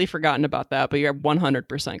completely forgotten about that, but you're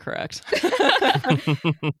 100% correct.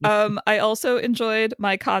 I also enjoyed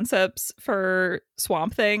my concepts for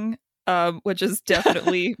Swamp Thing, which is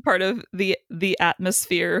definitely part of the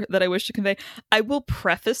atmosphere that I wish to convey. I will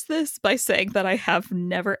preface this by saying that I have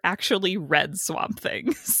never actually read Swamp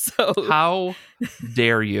Thing. So how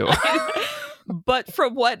dare you? But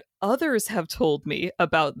from what others have told me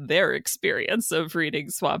about their experience of reading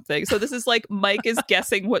Swamp Thing. So this is like Mike is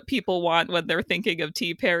guessing what people want when they're thinking of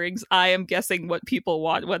tea pairings. I am guessing what people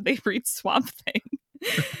want when they read Swamp Thing.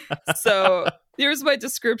 So here's my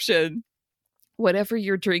description. Whatever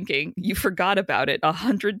you're drinking, you forgot about it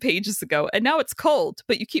 100 pages ago, and now it's cold,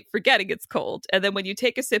 but you keep forgetting it's cold. And then when you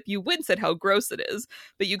take a sip, you wince at how gross it is,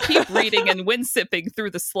 but you keep reading and wind-sipping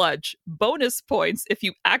through the sludge. Bonus points if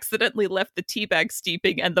you accidentally left the tea bag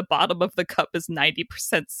steeping and the bottom of the cup is 90%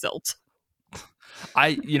 silt.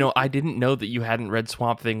 I didn't know that you hadn't read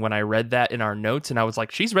Swamp Thing when I read that in our notes, and I was like,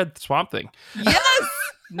 she's read Swamp Thing. Yes!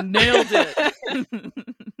 Nailed it.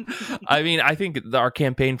 I mean, I think our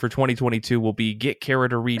campaign for 2022 will be get Kara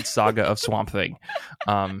to read Saga of Swamp Thing.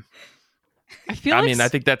 I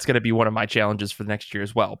think that's going to be one of my challenges for the next year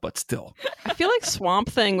as well, but still. I feel like Swamp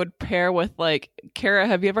Thing would pair with, like, Kara,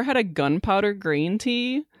 have you ever had a gunpowder green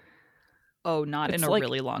tea? Oh, not in a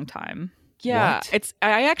really long time. Yeah,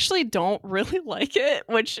 I actually don't really like it,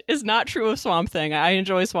 which is not true of Swamp Thing. I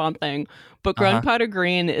enjoy Swamp Thing, but gunpowder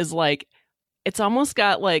green is like, it's almost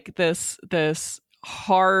got like this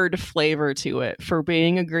hard flavor to it for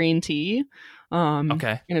being a green tea. And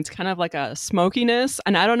it's kind of like a smokiness.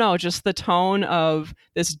 And I don't know, just the tone of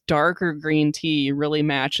this darker green tea really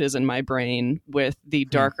matches in my brain with the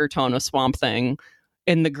darker tone of Swamp Thing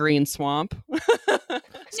in the green swamp.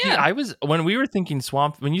 See, when we were thinking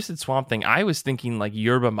when you said Swamp Thing, I was thinking like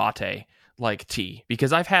yerba mate, like tea,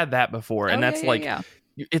 because I've had that before. And it's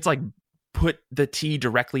like put the tea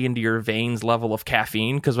directly into your veins level of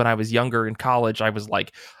caffeine. Because when I was younger in college, I was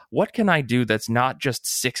like, what can I do that's not just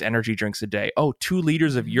 6 energy drinks a day? Oh, 2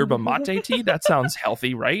 liters of yerba mate tea? That sounds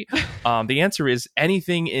healthy, right? The answer is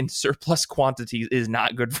anything in surplus quantities is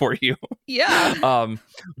not good for you. Yeah.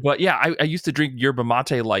 But yeah, I used to drink yerba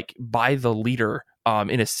mate like by the liter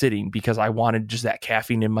in a sitting because I wanted just that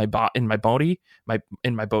caffeine in my body. And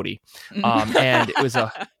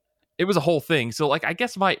it was a whole thing. So like, I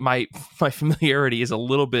guess my familiarity is a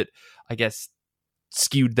little bit, I guess,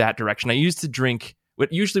 skewed that direction. I used to drink,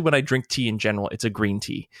 usually when I drink tea in general, it's a green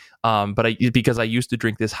tea. Because I used to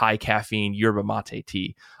drink this high caffeine yerba mate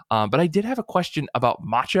tea. But I did have a question about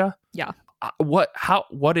matcha. Yeah.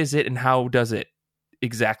 What is it and how does it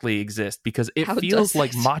exactly exist? Because it feels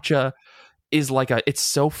like matcha is like it's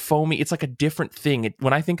so foamy. It's like a different thing.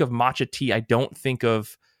 When I think of matcha tea, I don't think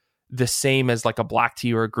of the same as like a black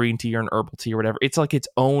tea or a green tea or an herbal tea or whatever. It's like its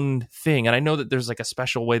own thing. And I know that there's like a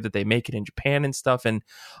special way that they make it in Japan and stuff. And,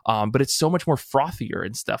 but it's so much more frothier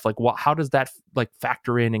and stuff. Like how does that like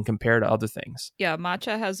factor in and compare to other things? Yeah.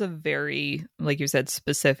 Matcha has a very, like you said,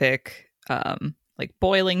 specific, like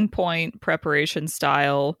boiling point, preparation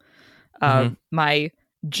style. My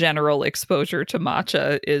general exposure to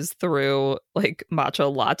matcha is through like matcha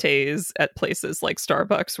lattes at places like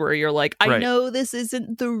Starbucks, where you're like, I know this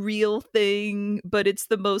isn't the real thing, but it's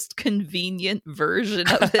the most convenient version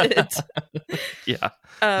of it. Yeah.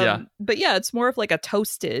 But yeah, it's more of like a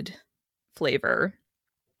toasted flavor.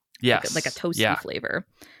 Yes. Like a toasty flavor.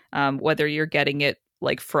 Whether you're getting it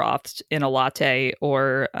like frothed in a latte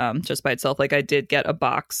or just by itself. Like I did get a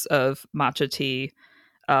box of matcha tea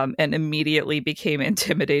and immediately became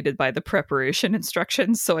intimidated by the preparation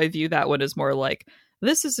instructions. So I view that one as more like,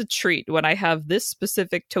 this is a treat when I have this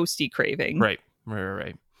specific toasty craving. Right.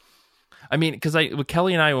 I mean, because with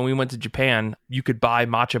Kelly and I, when we went to Japan, you could buy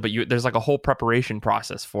matcha, but there's like a whole preparation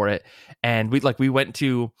process for it. And we went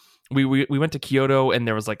to Kyoto, and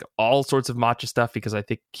there was like all sorts of matcha stuff, because I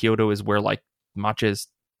think Kyoto is where like matcha is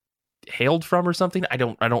hailed from or something. I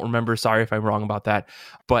don't remember. Sorry if I'm wrong about that.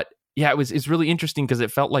 But yeah, it's really interesting because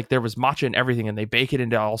it felt like there was matcha in everything, and they bake it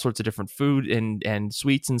into all sorts of different food and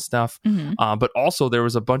sweets and stuff. But also there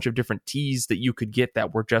was a bunch of different teas that you could get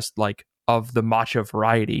that were just like of the matcha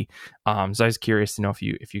variety. So I was curious to know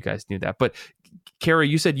if you guys knew that. But Kara,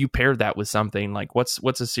 you said you paired that with something like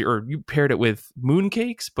or you paired it with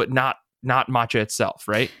mooncakes, but not matcha itself,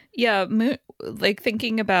 right? Yeah, like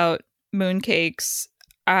thinking about mooncakes,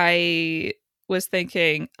 I was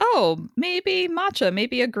thinking, oh, maybe matcha,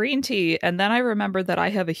 maybe a green tea. And then I remembered that I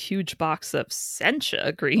have a huge box of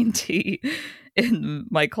sencha green tea in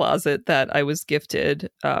my closet that I was gifted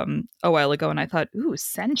a while ago. And I thought, ooh,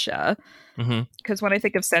 sencha. Because when I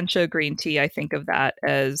think of sencha green tea, I think of that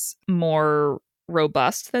as more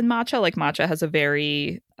robust than matcha. Like matcha has a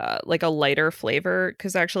very like a lighter flavor,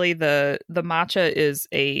 because actually the matcha is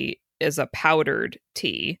a powdered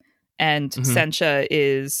tea, and sencha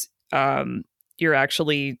is you're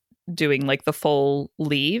actually doing like the full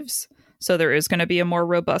leaves. So there is going to be a more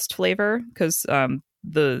robust flavor, because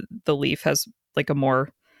the leaf has like a more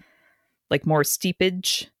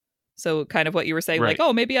steepage. So kind of what you were saying, like,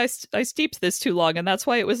 oh, maybe I steeped this too long and that's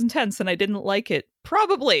why it was intense and I didn't like it.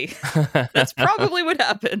 Probably. That's probably what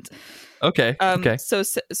happened. Okay. So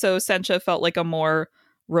sencha felt like a more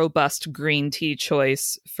robust green tea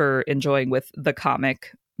choice for enjoying with the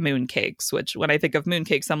comic mooncakes, which when I think of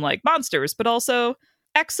mooncakes, I'm like monsters, but also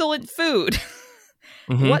excellent food.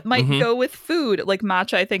 What might go with food? Like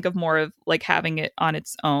matcha, I think of more of like having it on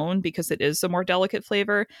its own because it is a more delicate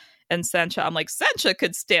flavor. And sencha, I'm like, sencha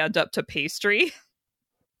could stand up to pastry.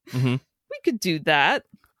 We could do that.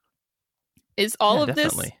 Is all of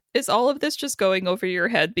this just going over your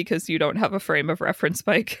head because you don't have a frame of reference,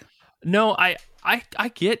 Mike? No, I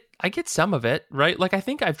get some of it, right? Like I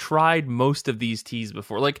think I've tried most of these teas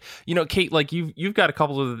before. Like, you know, Kate, like you've got a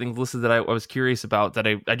couple of the things listed that I was curious about that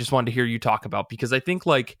I just wanted to hear you talk about, because I think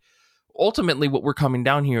like ultimately what we're coming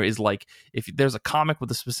down here is like, if there's a comic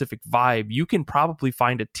with a specific vibe, you can probably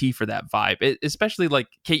find a tea for that vibe. Especially like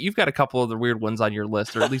Kate, you've got a couple of the weird ones on your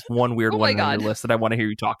list, or at least one weird one on your list that I want to hear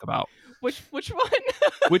you talk about. Which one?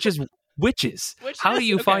 Which is witches. How do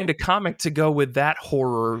you find a comic to go with that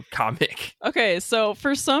horror comic? Okay, so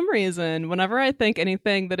for some reason, whenever I think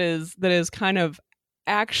anything that is kind of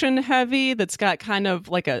action heavy, that's got kind of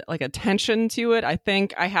like a tension to it, I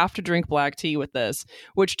think I have to drink black tea with this,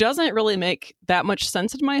 which doesn't really make that much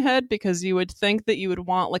sense in my head, because you would think that you would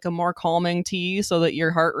want like a more calming tea so that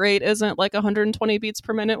your heart rate isn't like 120 beats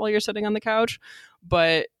per minute while you're sitting on the couch.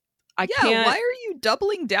 But I can't. Why are you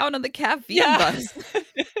doubling down on the caffeine buzz?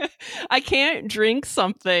 I can't drink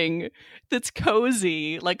something that's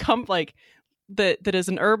cozy, like that is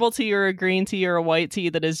an herbal tea or a green tea or a white tea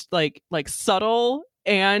that is like subtle,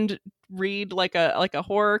 and read like a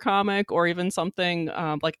horror comic or even something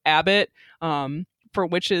like Abbott. For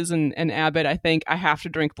witches and Abbott, I think I have to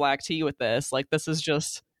drink black tea with this. Like, this is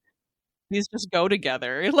just, these just go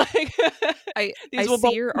together. Like, these will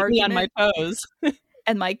see your argument on my toes.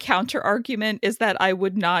 And my counter argument is that I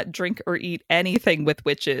would not drink or eat anything with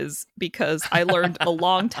witches, because I learned a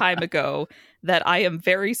long time ago that I am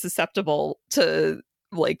very susceptible to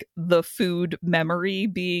like the food memory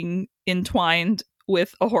being entwined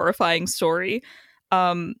with a horrifying story.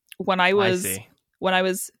 When I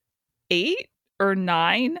was 8 or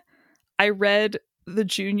 9, I read the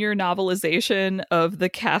junior novelization of The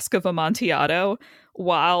Cask of Amontillado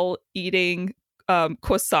while eating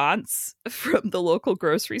croissants from the local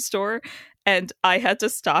grocery store, and I had to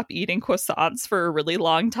stop eating croissants for a really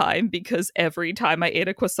long time because every time I ate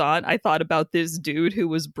a croissant I thought about this dude who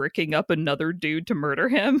was bricking up another dude to murder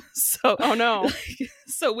him. So oh no.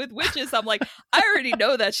 So with witches I'm like, I already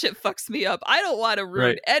know that shit fucks me up. I don't want to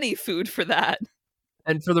ruin any food for that.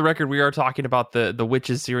 And for the record, we are talking about the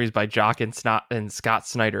Witches series by Jock and Scott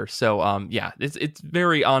Snyder. So yeah, it's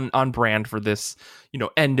very on brand for this,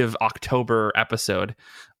 end of October episode.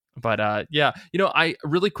 But yeah, I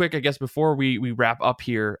really quick, I guess before we wrap up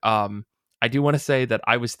here, I do want to say that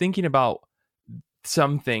I was thinking about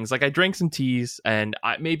some things. Like, I drank some teas, and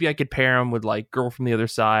maybe I could pair them with like Girl from the Other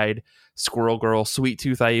Side, Squirrel Girl, Sweet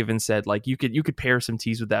Tooth. I even said like you could pair some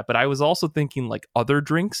teas with that. But I was also thinking like other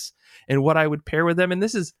drinks and what I would pair with them. And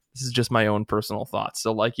this is just my own personal thoughts.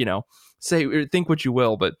 So like, think what you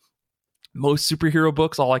will, but most superhero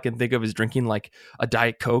books, all I can think of is drinking like a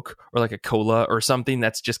Diet Coke or like a cola or something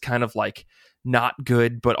that's just kind of like not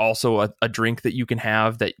good, but also a drink that you can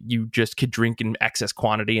have that you just could drink in excess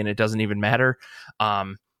quantity and it doesn't even matter,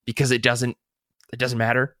 because it doesn't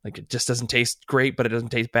matter. Like, it just doesn't taste great, but it doesn't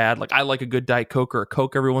taste bad. Like, I like a good Diet Coke or a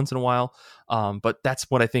Coke every once in a while, but that's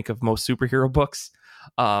what I think of most superhero books.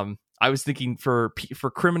 I was thinking for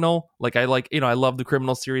criminal, like I love the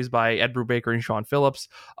Criminal series by Ed Brubaker and Sean Phillips,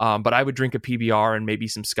 but I would drink a PBR and maybe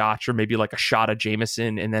some scotch, or maybe like a shot of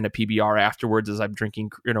Jameson and then a PBR afterwards as I'm drinking,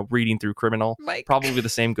 reading through Criminal. Mike. Probably the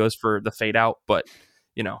same goes for the Fade Out, but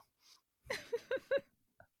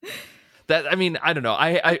that, I mean, I don't know.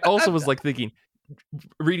 I also was like thinking,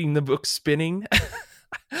 reading the book Spinning.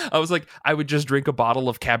 I was like, I would just drink a bottle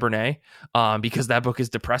of Cabernet, because that book is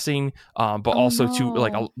depressing, but also too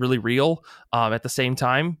like really real at the same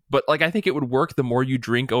time. But like, I think it would work the more you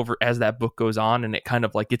drink over as that book goes on, and it kind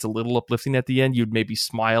of like gets a little uplifting at the end. You'd maybe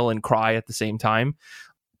smile and cry at the same time.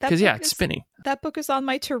 Because it's Spinning. That book is on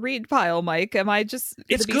my to read pile, Mike. Am I just?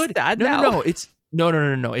 It's good. No. It's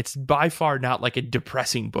no. It's by far not like a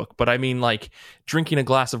depressing book, but I mean, like, drinking a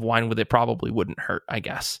glass of wine with it probably wouldn't hurt, I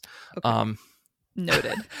guess. Okay.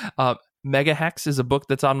 Noted. Mega Hex is a book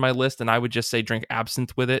that's on my list, and I would just say drink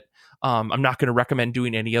absinthe with it. I'm not going to recommend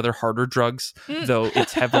doing any other harder drugs, though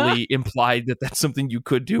it's heavily implied that that's something you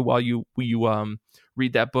could do while you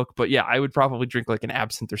read that book. But yeah, I would probably drink like an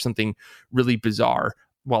absinthe or something really bizarre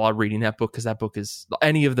while I'm reading that book, because that book is,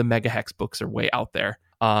 any of the Mega Hex books are way out there.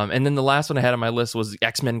 And then the last one I had on my list was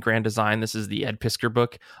X-Men Grand Design. This is the Ed Piskor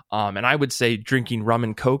book. And I would say drinking rum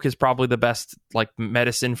and Coke is probably the best like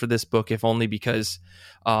medicine for this book, if only because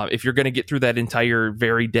if you're going to get through that entire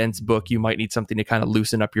very dense book, you might need something to kind of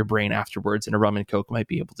loosen up your brain afterwards, and a rum and Coke might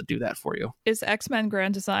be able to do that for you. Is X-Men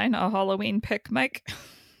Grand Design a Halloween pick, Mike?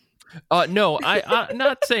 No, I'm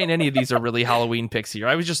not saying any of these are really Halloween picks here.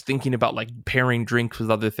 I was just thinking about like pairing drinks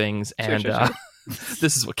with other things, and Sure.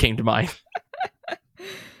 this is what came to mind.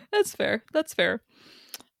 That's fair.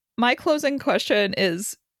 My closing question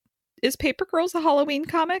is Paper Girls a Halloween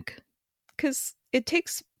comic? Because it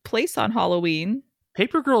takes place on Halloween.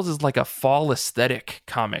 Paper Girls is like a fall aesthetic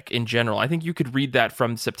comic in general. I think you could read that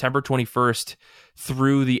from September 21st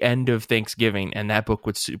through the end of Thanksgiving, and that book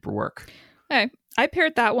would super work. Okay. I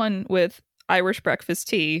paired that one with Irish Breakfast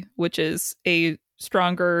Tea, which is a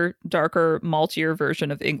stronger, darker, maltier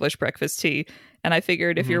version of English breakfast tea. And I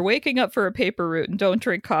figured if you're waking up for a paper route and don't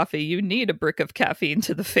drink coffee, you need a brick of caffeine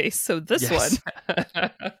to the face. So this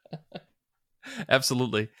one.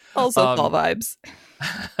 Absolutely. Also fall vibes.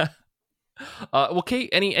 Well, Kate,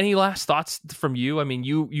 any last thoughts from you? I mean,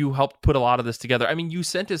 you helped put a lot of this together. I mean, you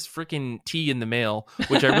sent us freaking tea in the mail,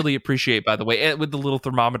 which I really appreciate, by the way, with the little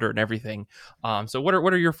thermometer and everything. So what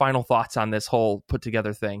are your final thoughts on this whole put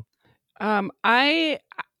together thing?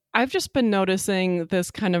 I've just been noticing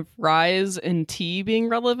this kind of rise in tea being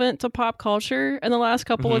relevant to pop culture in the last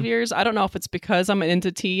couple of years. I don't know if it's because I'm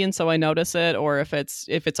into tea and so I notice it, or if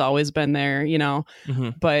it's always been there, you know.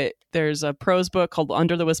 But there's a prose book called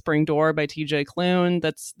Under the Whispering Door by TJ Klune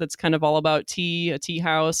that's kind of all about tea, a tea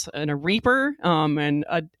house, and a reaper, and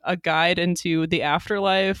a guide into the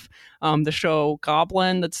afterlife. The show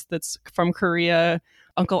Goblin that's from Korea.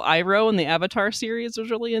 Uncle Iroh in the Avatar series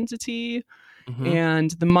was really into tea.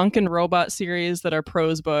 And the Monk and Robot series that are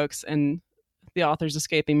prose books, and the author's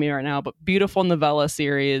escaping me right now, but beautiful novella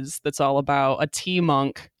series that's all about a tea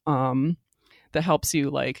monk that helps you,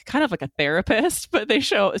 like kind of like a therapist, but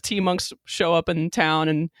tea monks show up in town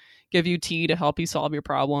and give you tea to help you solve your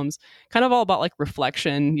problems. Kind of all about like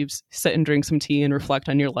reflection. You sit and drink some tea and reflect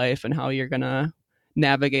on your life and how you're gonna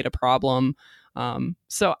navigate a problem.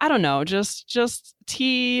 So I don't know, just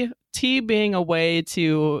tea being a way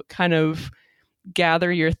to kind of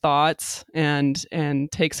gather your thoughts and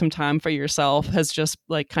take some time for yourself has just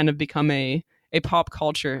like kind of become a pop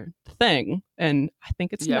culture thing, and I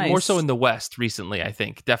think it's nice. More so in the West recently. I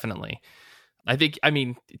think definitely.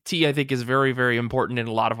 Tea I think is very, very important in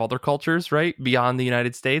a lot of other cultures, right, beyond the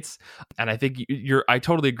United States. And I think I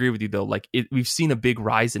totally agree with you though. Like we've seen a big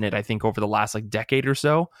rise in it, I think, over the last like decade or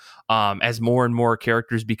so, as more and more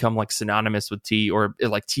characters become like synonymous with tea, or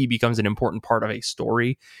like tea becomes an important part of a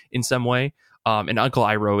story in some way. And Uncle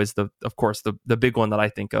Iroh is of course the big one that I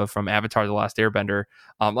think of from Avatar: The Last Airbender.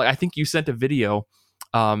 Like I think you sent a video,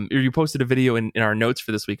 or you posted a video in our notes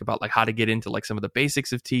for this week about like how to get into like some of the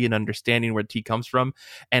basics of tea and understanding where tea comes from.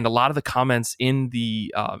 And a lot of the comments in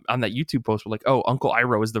the on that YouTube post were like, "Oh, Uncle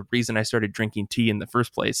Iroh is the reason I started drinking tea in the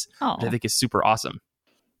first place." Which I think is super awesome.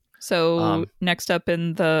 So next up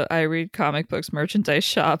in the I Read Comic Books merchandise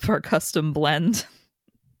shop, our custom blend.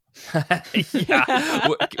 Yeah,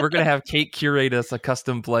 we're gonna have Kate curate us a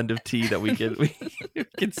custom blend of tea that we can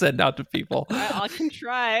send out to people. I can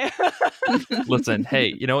try. Listen,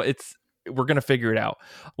 hey, we're gonna figure it out.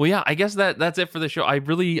 Well, yeah, I guess that's it for the show. I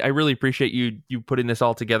really appreciate you putting this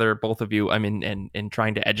all together, both of you. I mean, and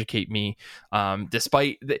trying to educate me.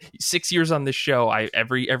 Despite 6 years on this show,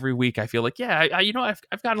 every week I feel like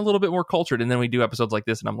I've gotten a little bit more cultured, and then we do episodes like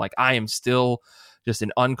this, and I'm like, I am still just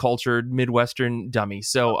an uncultured Midwestern dummy.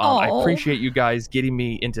 So I appreciate you guys getting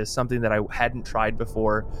me into something that I hadn't tried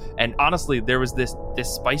before. And honestly, there was this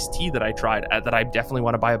spiced tea that I tried that I definitely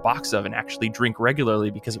want to buy a box of and actually drink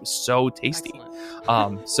regularly because it was so tasty.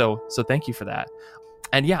 So thank you for that.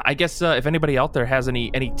 And yeah, I guess if anybody out there has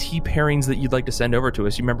any tea pairings that you'd like to send over to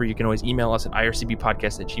us, remember you can always email us at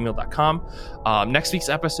ircbpodcast@gmail.com. Next week's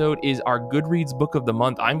episode is our Goodreads book of the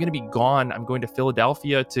month. I'm going to be gone. I'm going to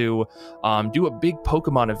Philadelphia to do a big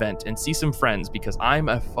Pokemon event and see some friends because I'm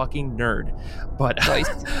a fucking nerd. But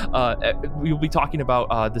we'll be talking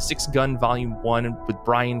about the Six Gun Volume 1 with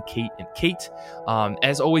Brian, Kate, and Kate.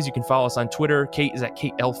 As always, you can follow us on Twitter. Kate is at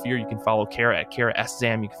Kate Elfier. You can follow Kara at Kara S.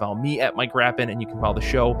 Zam. You can follow me at Mike Rappin, and you can follow the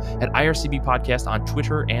show at IRCB Podcast on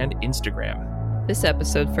Twitter and Instagram. This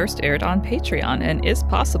episode first aired on Patreon and is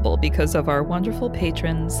possible because of our wonderful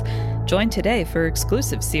patrons. Join today for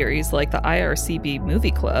exclusive series like the IRCB Movie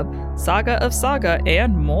Club, Saga of Saga,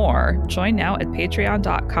 and more. Join now at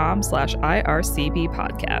patreon.com/IRCB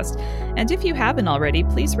podcast. And if you haven't already,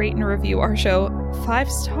 please rate and review our show 5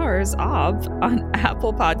 stars on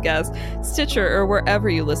Apple Podcasts, Stitcher, or wherever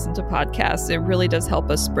you listen to podcasts. It really does help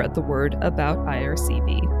us spread the word about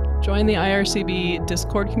IRCB. Join the IRCB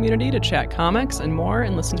Discord community to chat comics and more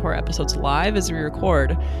and listen to our episodes live as we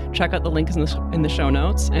record. Check out the link in the show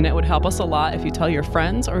notes, and it would help us a lot if you tell your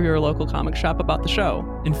friends or your local comic shop about the show.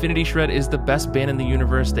 Infinity Shred is the best band in the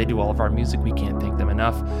universe. They do all of our music. We can't thank them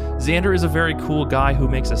enough. Xander is a very cool guy who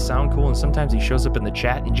makes us sound cool, and sometimes he shows up in the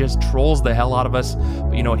chat and just trolls the hell out of us.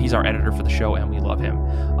 But you know what? He's our editor for the show, and we love him.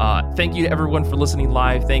 Thank you to everyone for listening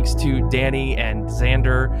live. Thanks to Danny and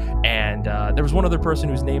Xander, and there was one other person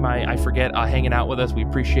whose name I forget hanging out with us. We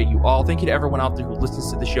appreciate you all. Thank you to everyone out there who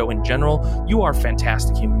listens to the show in general. You are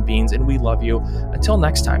fantastic human beings, and we love you. Until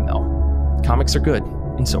next time, though, comics are good,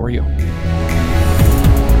 and so are you.